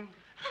reputation?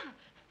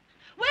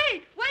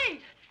 Wait,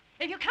 wait.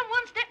 If you come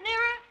one step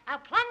nearer, I'll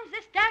plunge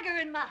this dagger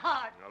in my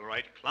heart. All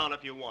right, clown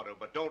if you want to,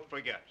 but don't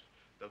forget,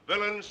 the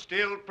villain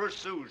still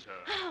pursues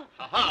her.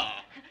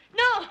 Ha-ha!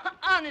 No,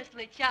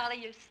 honestly,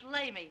 Charlie, you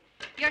slay me.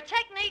 Your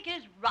technique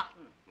is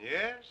rotten.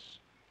 Yes?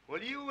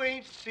 Well, you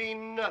ain't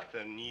seen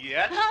nothing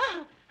yet.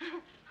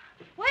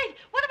 Wait,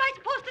 what am I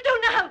supposed to do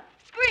now?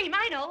 Scream,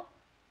 I know.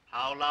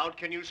 How loud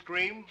can you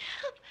scream?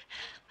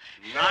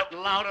 Not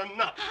loud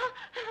enough.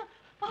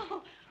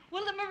 Oh,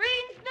 will the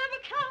Marines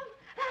never come?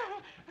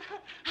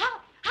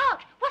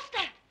 Halt! What's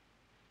that?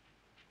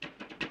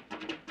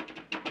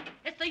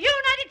 It's the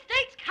United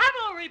States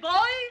Cavalry,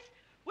 boys.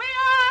 We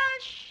are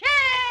shaved.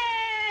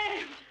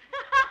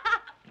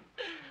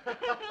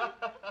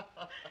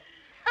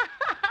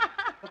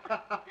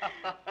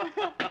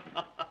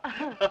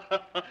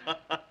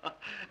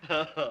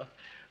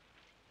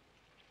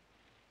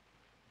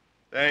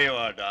 There you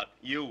are, Doc.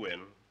 You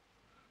win.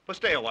 But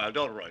stay a while.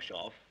 Don't rush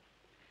off.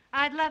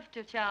 I'd love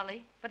to,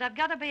 Charlie, but I've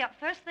got to be up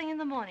first thing in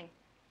the morning.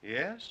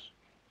 Yes?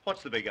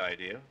 What's the big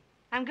idea?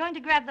 I'm going to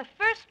grab the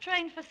first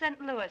train for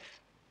St. Louis.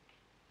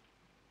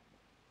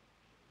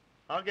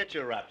 I'll get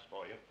your wraps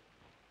for you.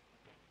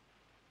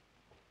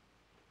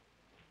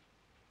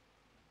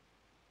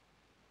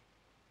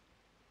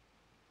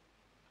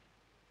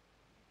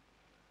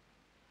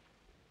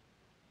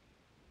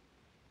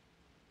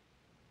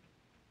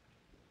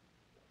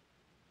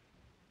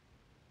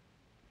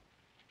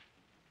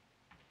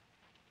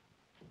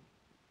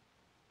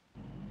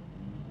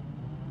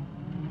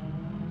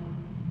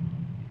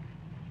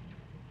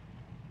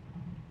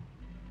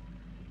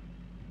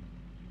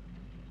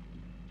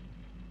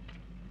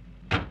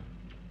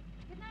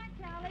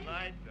 Good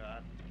night,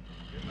 Dot.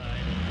 Good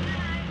night.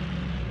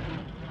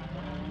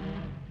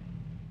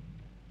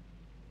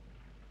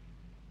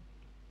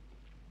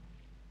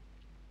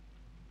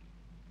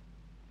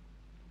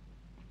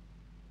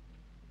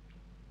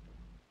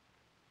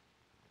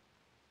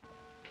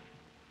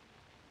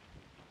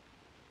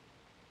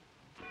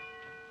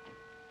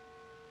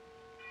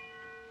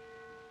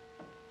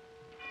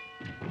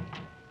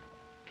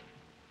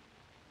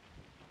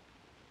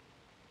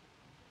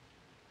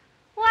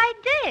 Why,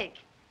 Dick,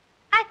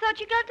 I thought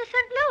you got to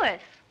St.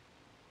 Louis.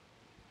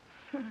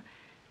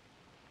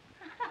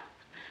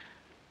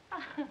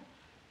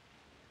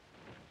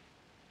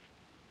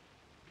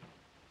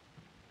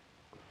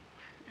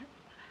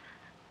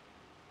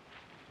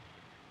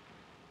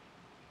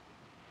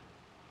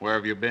 Where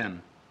have you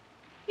been?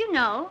 You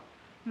know,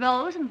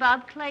 Rose and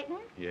Bob Clayton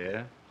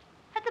Yeah?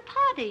 at the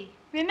party,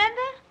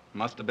 remember?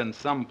 Must have been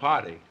some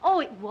party. Oh,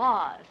 it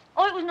was.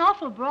 Oh, it was an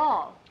awful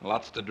brawl.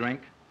 Lots to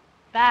drink?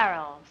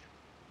 Barrels.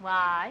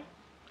 Why?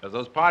 Because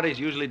those parties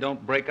usually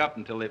don't break up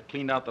until they've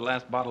cleaned out the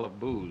last bottle of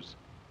booze.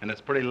 And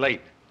it's pretty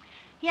late.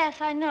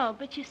 Yes, I know,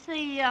 but you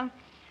see,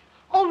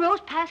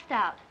 Rose passed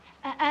out.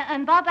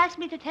 And Bob asked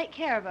me to take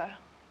care of her.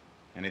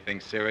 Anything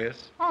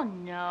serious? Oh,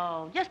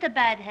 no, just a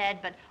bad head,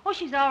 but,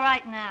 she's all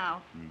right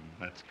now.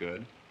 That's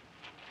good.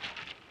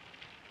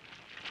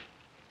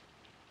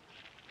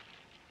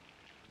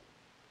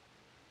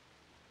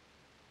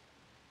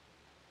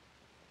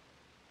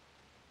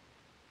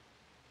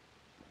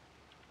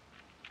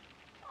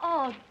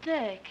 Oh,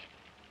 Dick.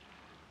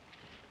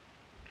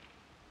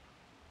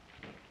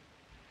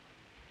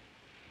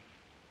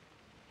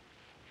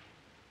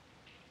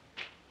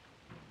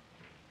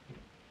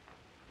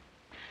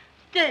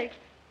 Dick,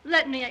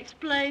 let me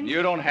explain.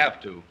 You don't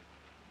have to.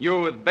 You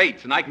were with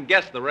Bates, and I can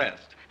guess the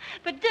rest.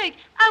 But, Dick,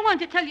 I want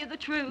to tell you the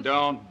truth.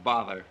 Don't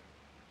bother.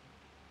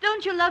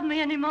 Don't you love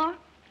me anymore?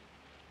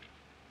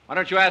 Why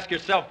don't you ask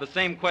yourself the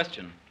same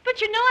question? But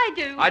you know I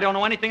do. I don't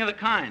know anything of the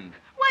kind.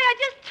 Why, I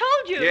just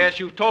told you. Yes,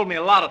 you've told me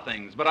a lot of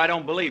things, but I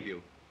don't believe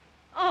you.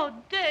 Oh,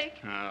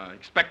 Dick.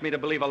 Expect me to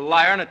believe a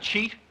liar and a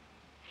cheat?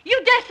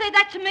 You dare say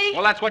that to me?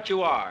 Well, that's what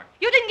you are.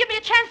 You didn't give me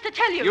a chance to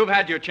tell you. You've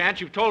had your chance.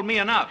 You've told me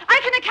enough.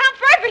 I can account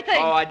for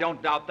everything. Oh, I don't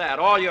doubt that.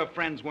 All your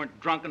friends weren't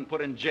drunk and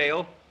put in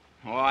jail.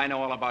 Oh, I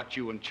know all about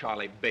you and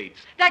Charlie Bates.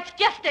 That's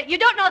just it. You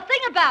don't know a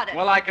thing about it.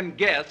 Well, I can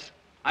guess.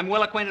 I'm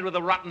well acquainted with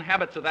the rotten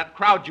habits of that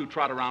crowd you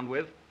trot around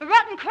with. A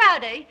rotten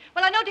crowd, eh?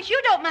 Well, I notice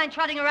you don't mind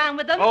trotting around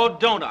with them. Oh,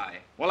 don't I?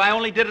 Well, I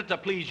only did it to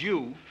please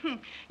you.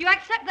 You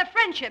accept their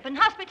friendship and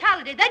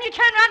hospitality, then you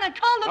turn around and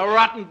call them... A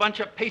rotten bunch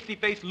of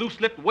pasty-faced,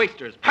 loose-lipped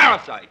wasters.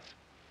 Parasites.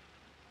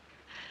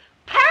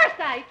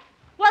 Parasites?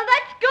 Well,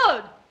 that's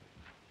good.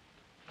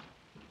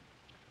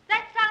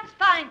 That sounds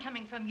fine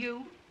coming from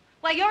you.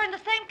 Why, you're in the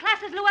same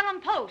class as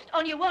Llewellyn Post,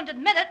 only you won't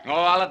admit it. Oh,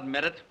 I'll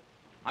admit it.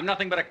 I'm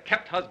nothing but a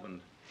kept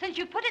husband. Since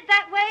you put it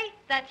that way,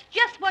 that's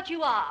just what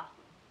you are.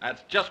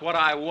 That's just what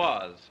I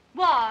was.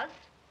 Was?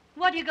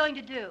 What are you going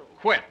to do?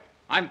 Quit.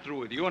 I'm through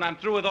with you, and I'm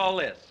through with all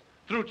this.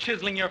 Through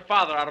chiseling your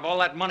father out of all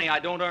that money I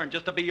don't earn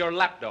just to be your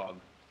lapdog.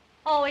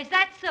 Oh, is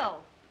that so?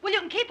 Well,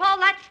 you can keep all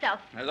that stuff.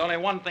 There's only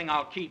one thing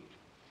I'll keep.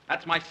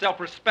 That's my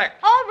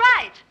self-respect. All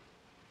right.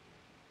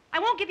 I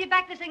won't give you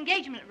back this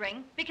engagement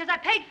ring because I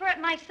paid for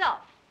it myself.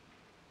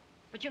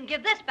 But you can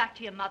give this back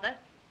to your mother.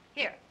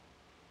 Here.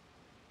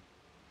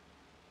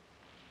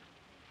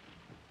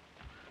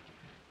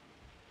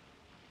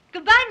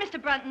 Goodbye, Mr.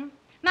 Brunton.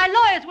 My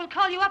lawyers will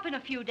call you up in a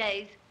few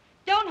days.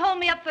 Don't hold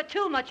me up for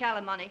too much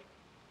alimony.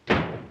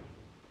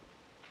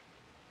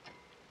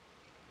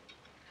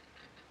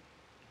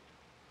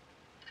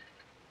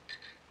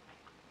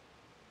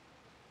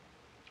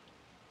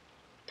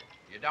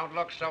 You don't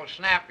look so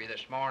snappy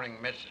this morning,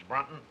 Mrs.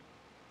 Brunton.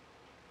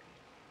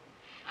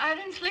 I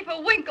didn't sleep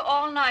a wink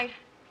all night.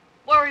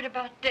 Worried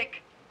about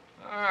Dick.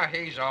 Ah,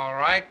 he's all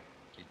right.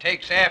 He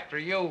takes after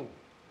you.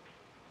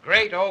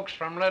 Great oaks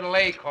from little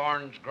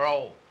acorns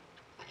grow.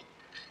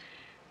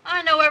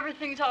 I know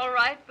everything's all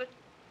right, but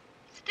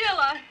still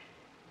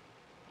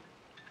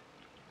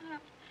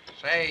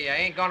Say, you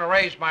ain't gonna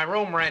raise my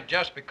room rent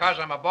just because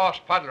I'm a boss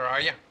puddler,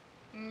 are you?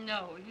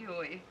 No,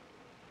 Huey.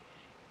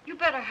 You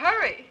better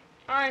hurry.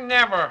 I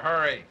never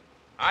hurry.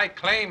 I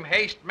claim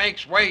haste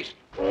makes waste.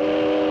 Holy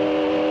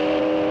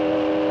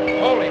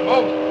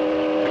moly.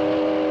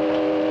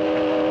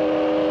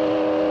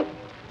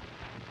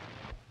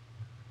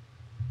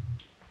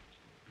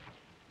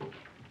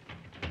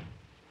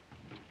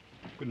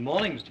 Good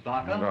morning, Mr.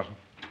 Barker.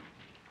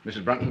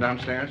 Mrs. Brunton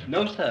downstairs?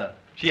 No, sir.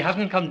 She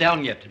hasn't come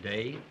down yet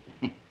today.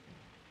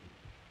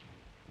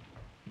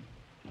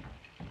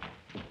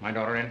 My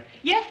daughter in?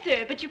 Yes,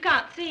 sir, but you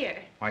can't see her.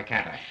 Why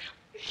can't I?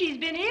 She's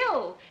been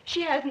ill.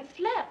 She hasn't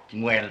slept.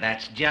 Well,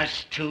 that's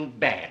just too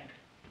bad.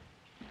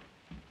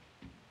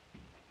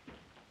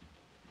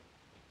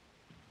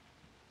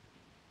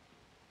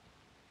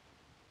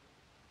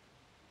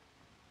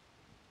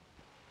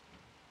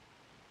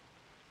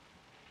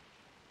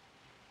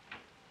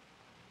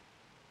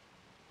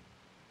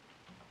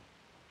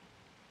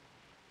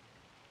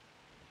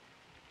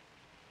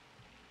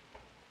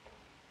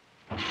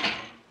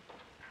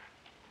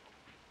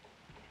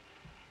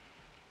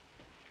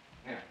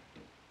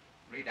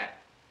 Read that.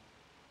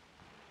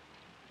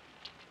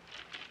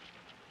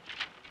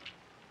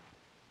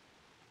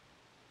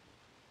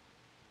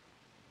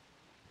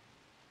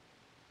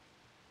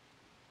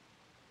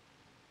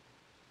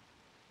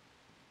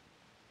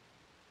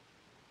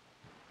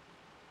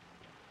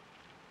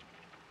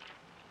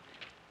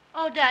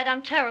 Oh, Dad,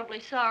 I'm terribly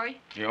sorry.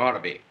 You ought to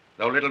be.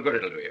 Though little good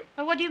it'll do you.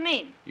 Well, what do you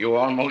mean? You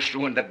almost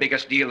ruined the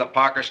biggest deal the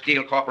Parker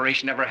Steel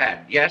Corporation ever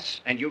had.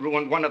 Yes, and you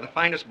ruined one of the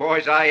finest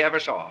boys I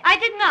ever saw. I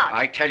did not.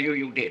 I tell you,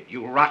 you did.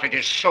 You rotted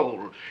his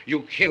soul.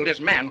 You killed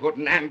his manhood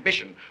and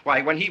ambition.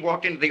 Why, when he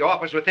walked into the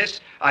office with this,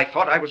 I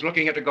thought I was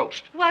looking at a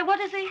ghost. Why, what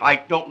is he? I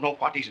don't know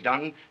what he's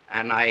done,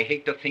 and I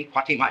hate to think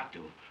what he might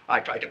do. I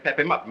tried to pep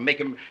him up and make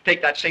him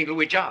take that St.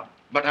 Louis job,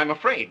 but I'm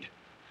afraid.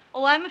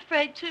 Oh, I'm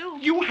afraid, too.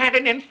 You had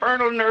an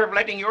infernal nerve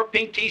letting your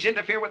pink teas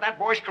interfere with that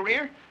boy's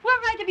career?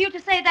 What right have you to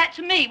say that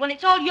to me when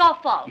it's all your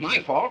fault? My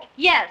fault?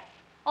 Yes.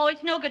 Oh,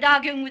 it's no good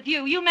arguing with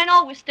you. You men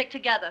always stick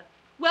together.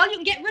 Well, you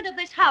can get rid of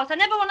this house. I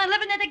never want to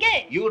live in it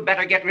again. You'd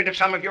better get rid of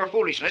some of your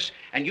foolishness,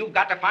 and you've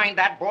got to find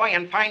that boy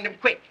and find him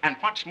quick. And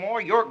what's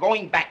more, you're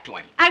going back to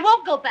him. I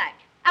won't go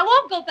back. I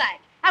won't go back.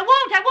 I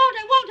won't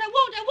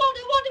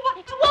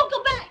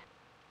go back.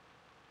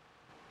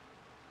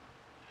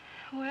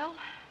 Well,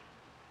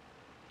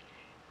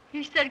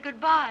 he said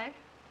goodbye.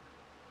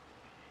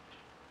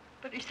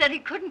 But he said he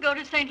couldn't go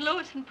to St.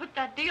 Louis and put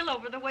that deal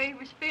over the way he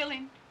was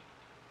feeling.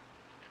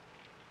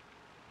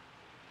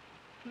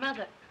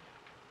 Mother,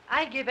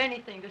 I'd give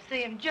anything to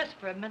see him just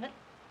for a minute.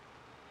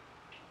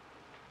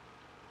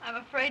 I'm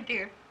afraid,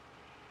 dear,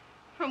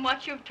 from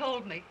what you've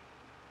told me,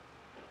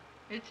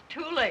 it's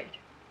too late.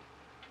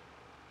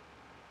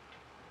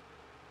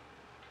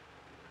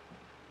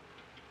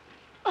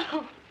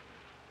 Oh.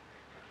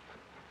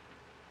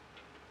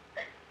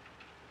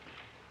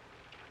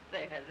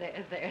 There.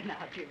 There now,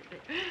 dear.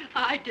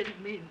 I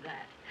didn't mean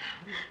that.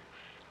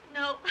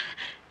 No,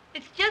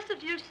 it's just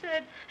as you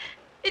said.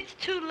 It's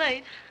too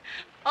late.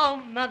 Oh,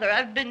 Mother,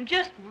 I've been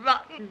just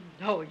rotten.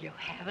 No, you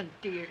haven't,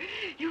 dear.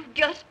 You've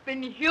just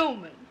been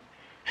human.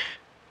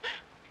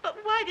 But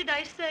why did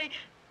I say...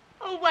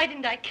 Oh, why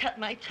didn't I cut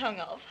my tongue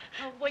off?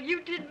 Oh, well,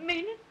 you didn't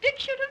mean it. Dick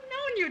should have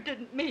known you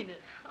didn't mean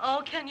it.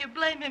 Oh, can you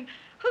blame him?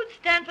 Who'd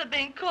stand for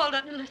being called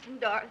a... Listen,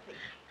 Dorothy.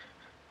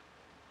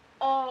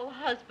 All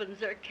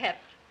husbands are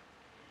kept.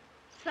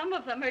 Some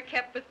of them are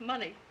kept with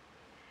money,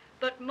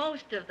 but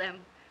most of them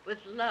with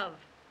love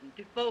and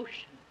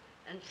devotion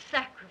and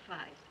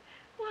sacrifice.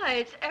 Why,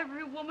 it's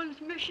every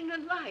woman's mission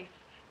in life,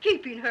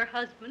 keeping her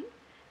husband.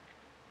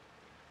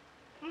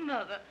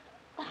 Mother.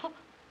 Oh.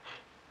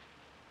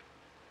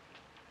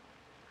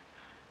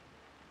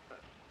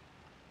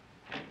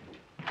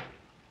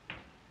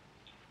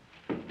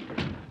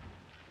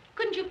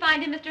 Couldn't you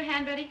find him, Mr.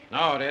 Handready?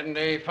 No, didn't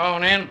he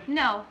phone in?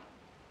 No.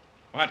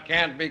 What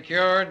can't be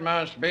cured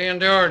must be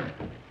endured.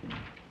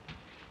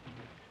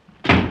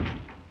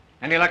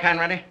 Any luck,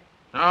 Hanratty?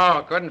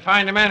 No, couldn't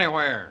find him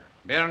anywhere.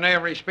 Been in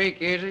every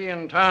speakeasy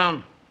in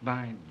town.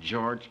 By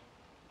George,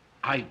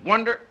 I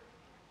wonder...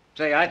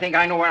 Say, I think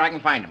I know where I can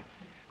find him.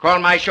 Call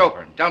my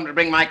chauffeur and tell him to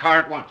bring my car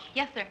at once.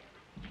 Yes, sir.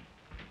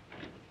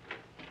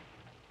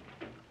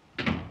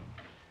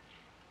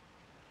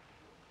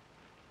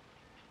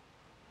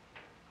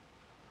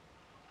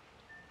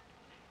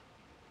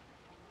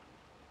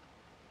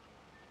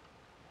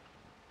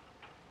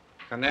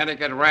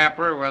 Connecticut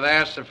wrapper with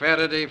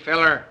acidity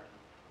filler.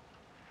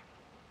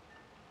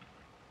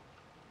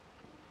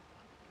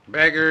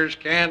 Beggars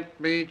can't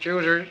be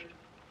choosers.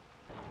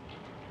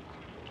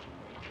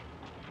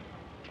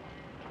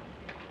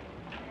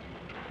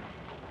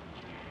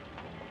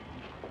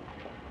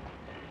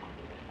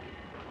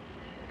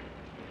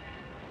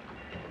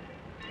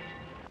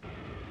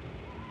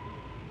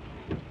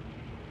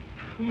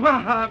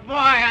 My boy,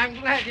 I'm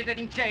glad you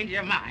didn't change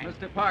your mind.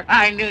 Mr. Parker.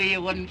 I knew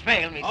you wouldn't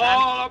fail me, son.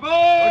 All aboard!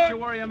 Don't you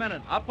worry a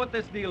minute. I'll put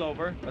this deal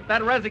over, but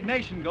that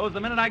resignation goes the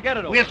minute I get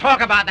it over. We'll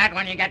talk about that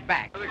when you get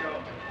back. Here we go.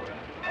 All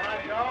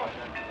right, Joe.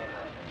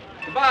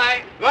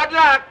 Goodbye. Good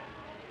luck.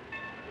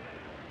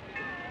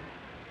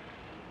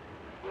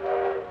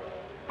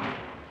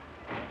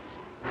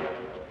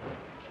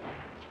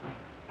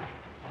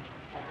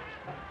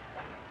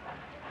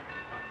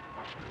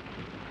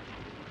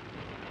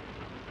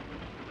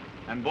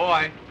 And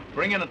boy,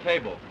 bring in a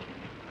table.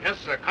 Yes,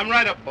 sir. Come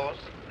right up, boss.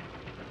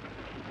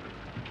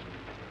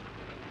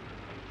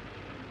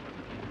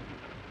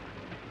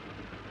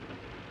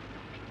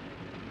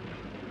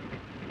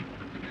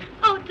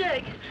 Oh,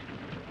 Dick,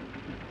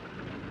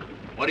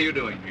 What are you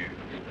doing here?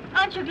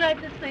 aren't you glad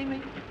to see me?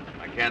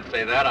 I can't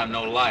say that. I'm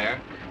no liar.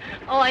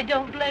 Oh, I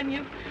don't blame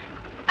you.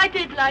 I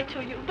did lie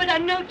to you, but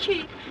I'm no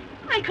cheat.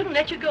 I couldn't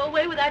let you go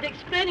away without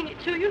explaining it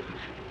to you.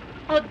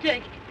 Oh,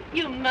 Dick,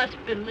 you must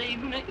believe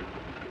me.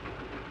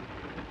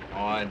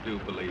 Oh, I do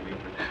believe you.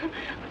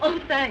 Oh,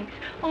 thanks.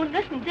 Oh,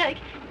 listen, Dick,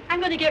 I'm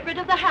going to get rid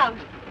of the house.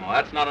 Oh,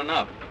 that's not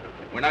enough.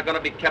 We're not going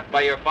to be kept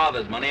by your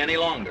father's money any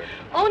longer.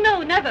 Oh,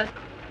 no, never.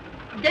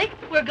 Dick,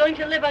 we're going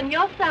to live on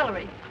your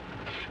salary.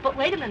 But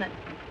wait a minute.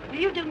 Will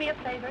you do me a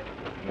favor?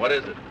 What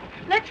is it?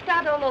 Let's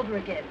start all over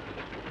again.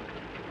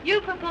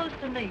 You propose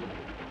to me.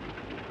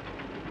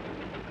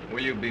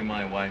 Will you be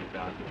my wife,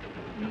 Doc?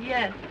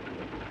 Yes.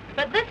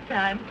 But this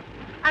time,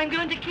 I'm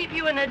going to keep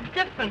you in a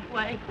different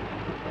way.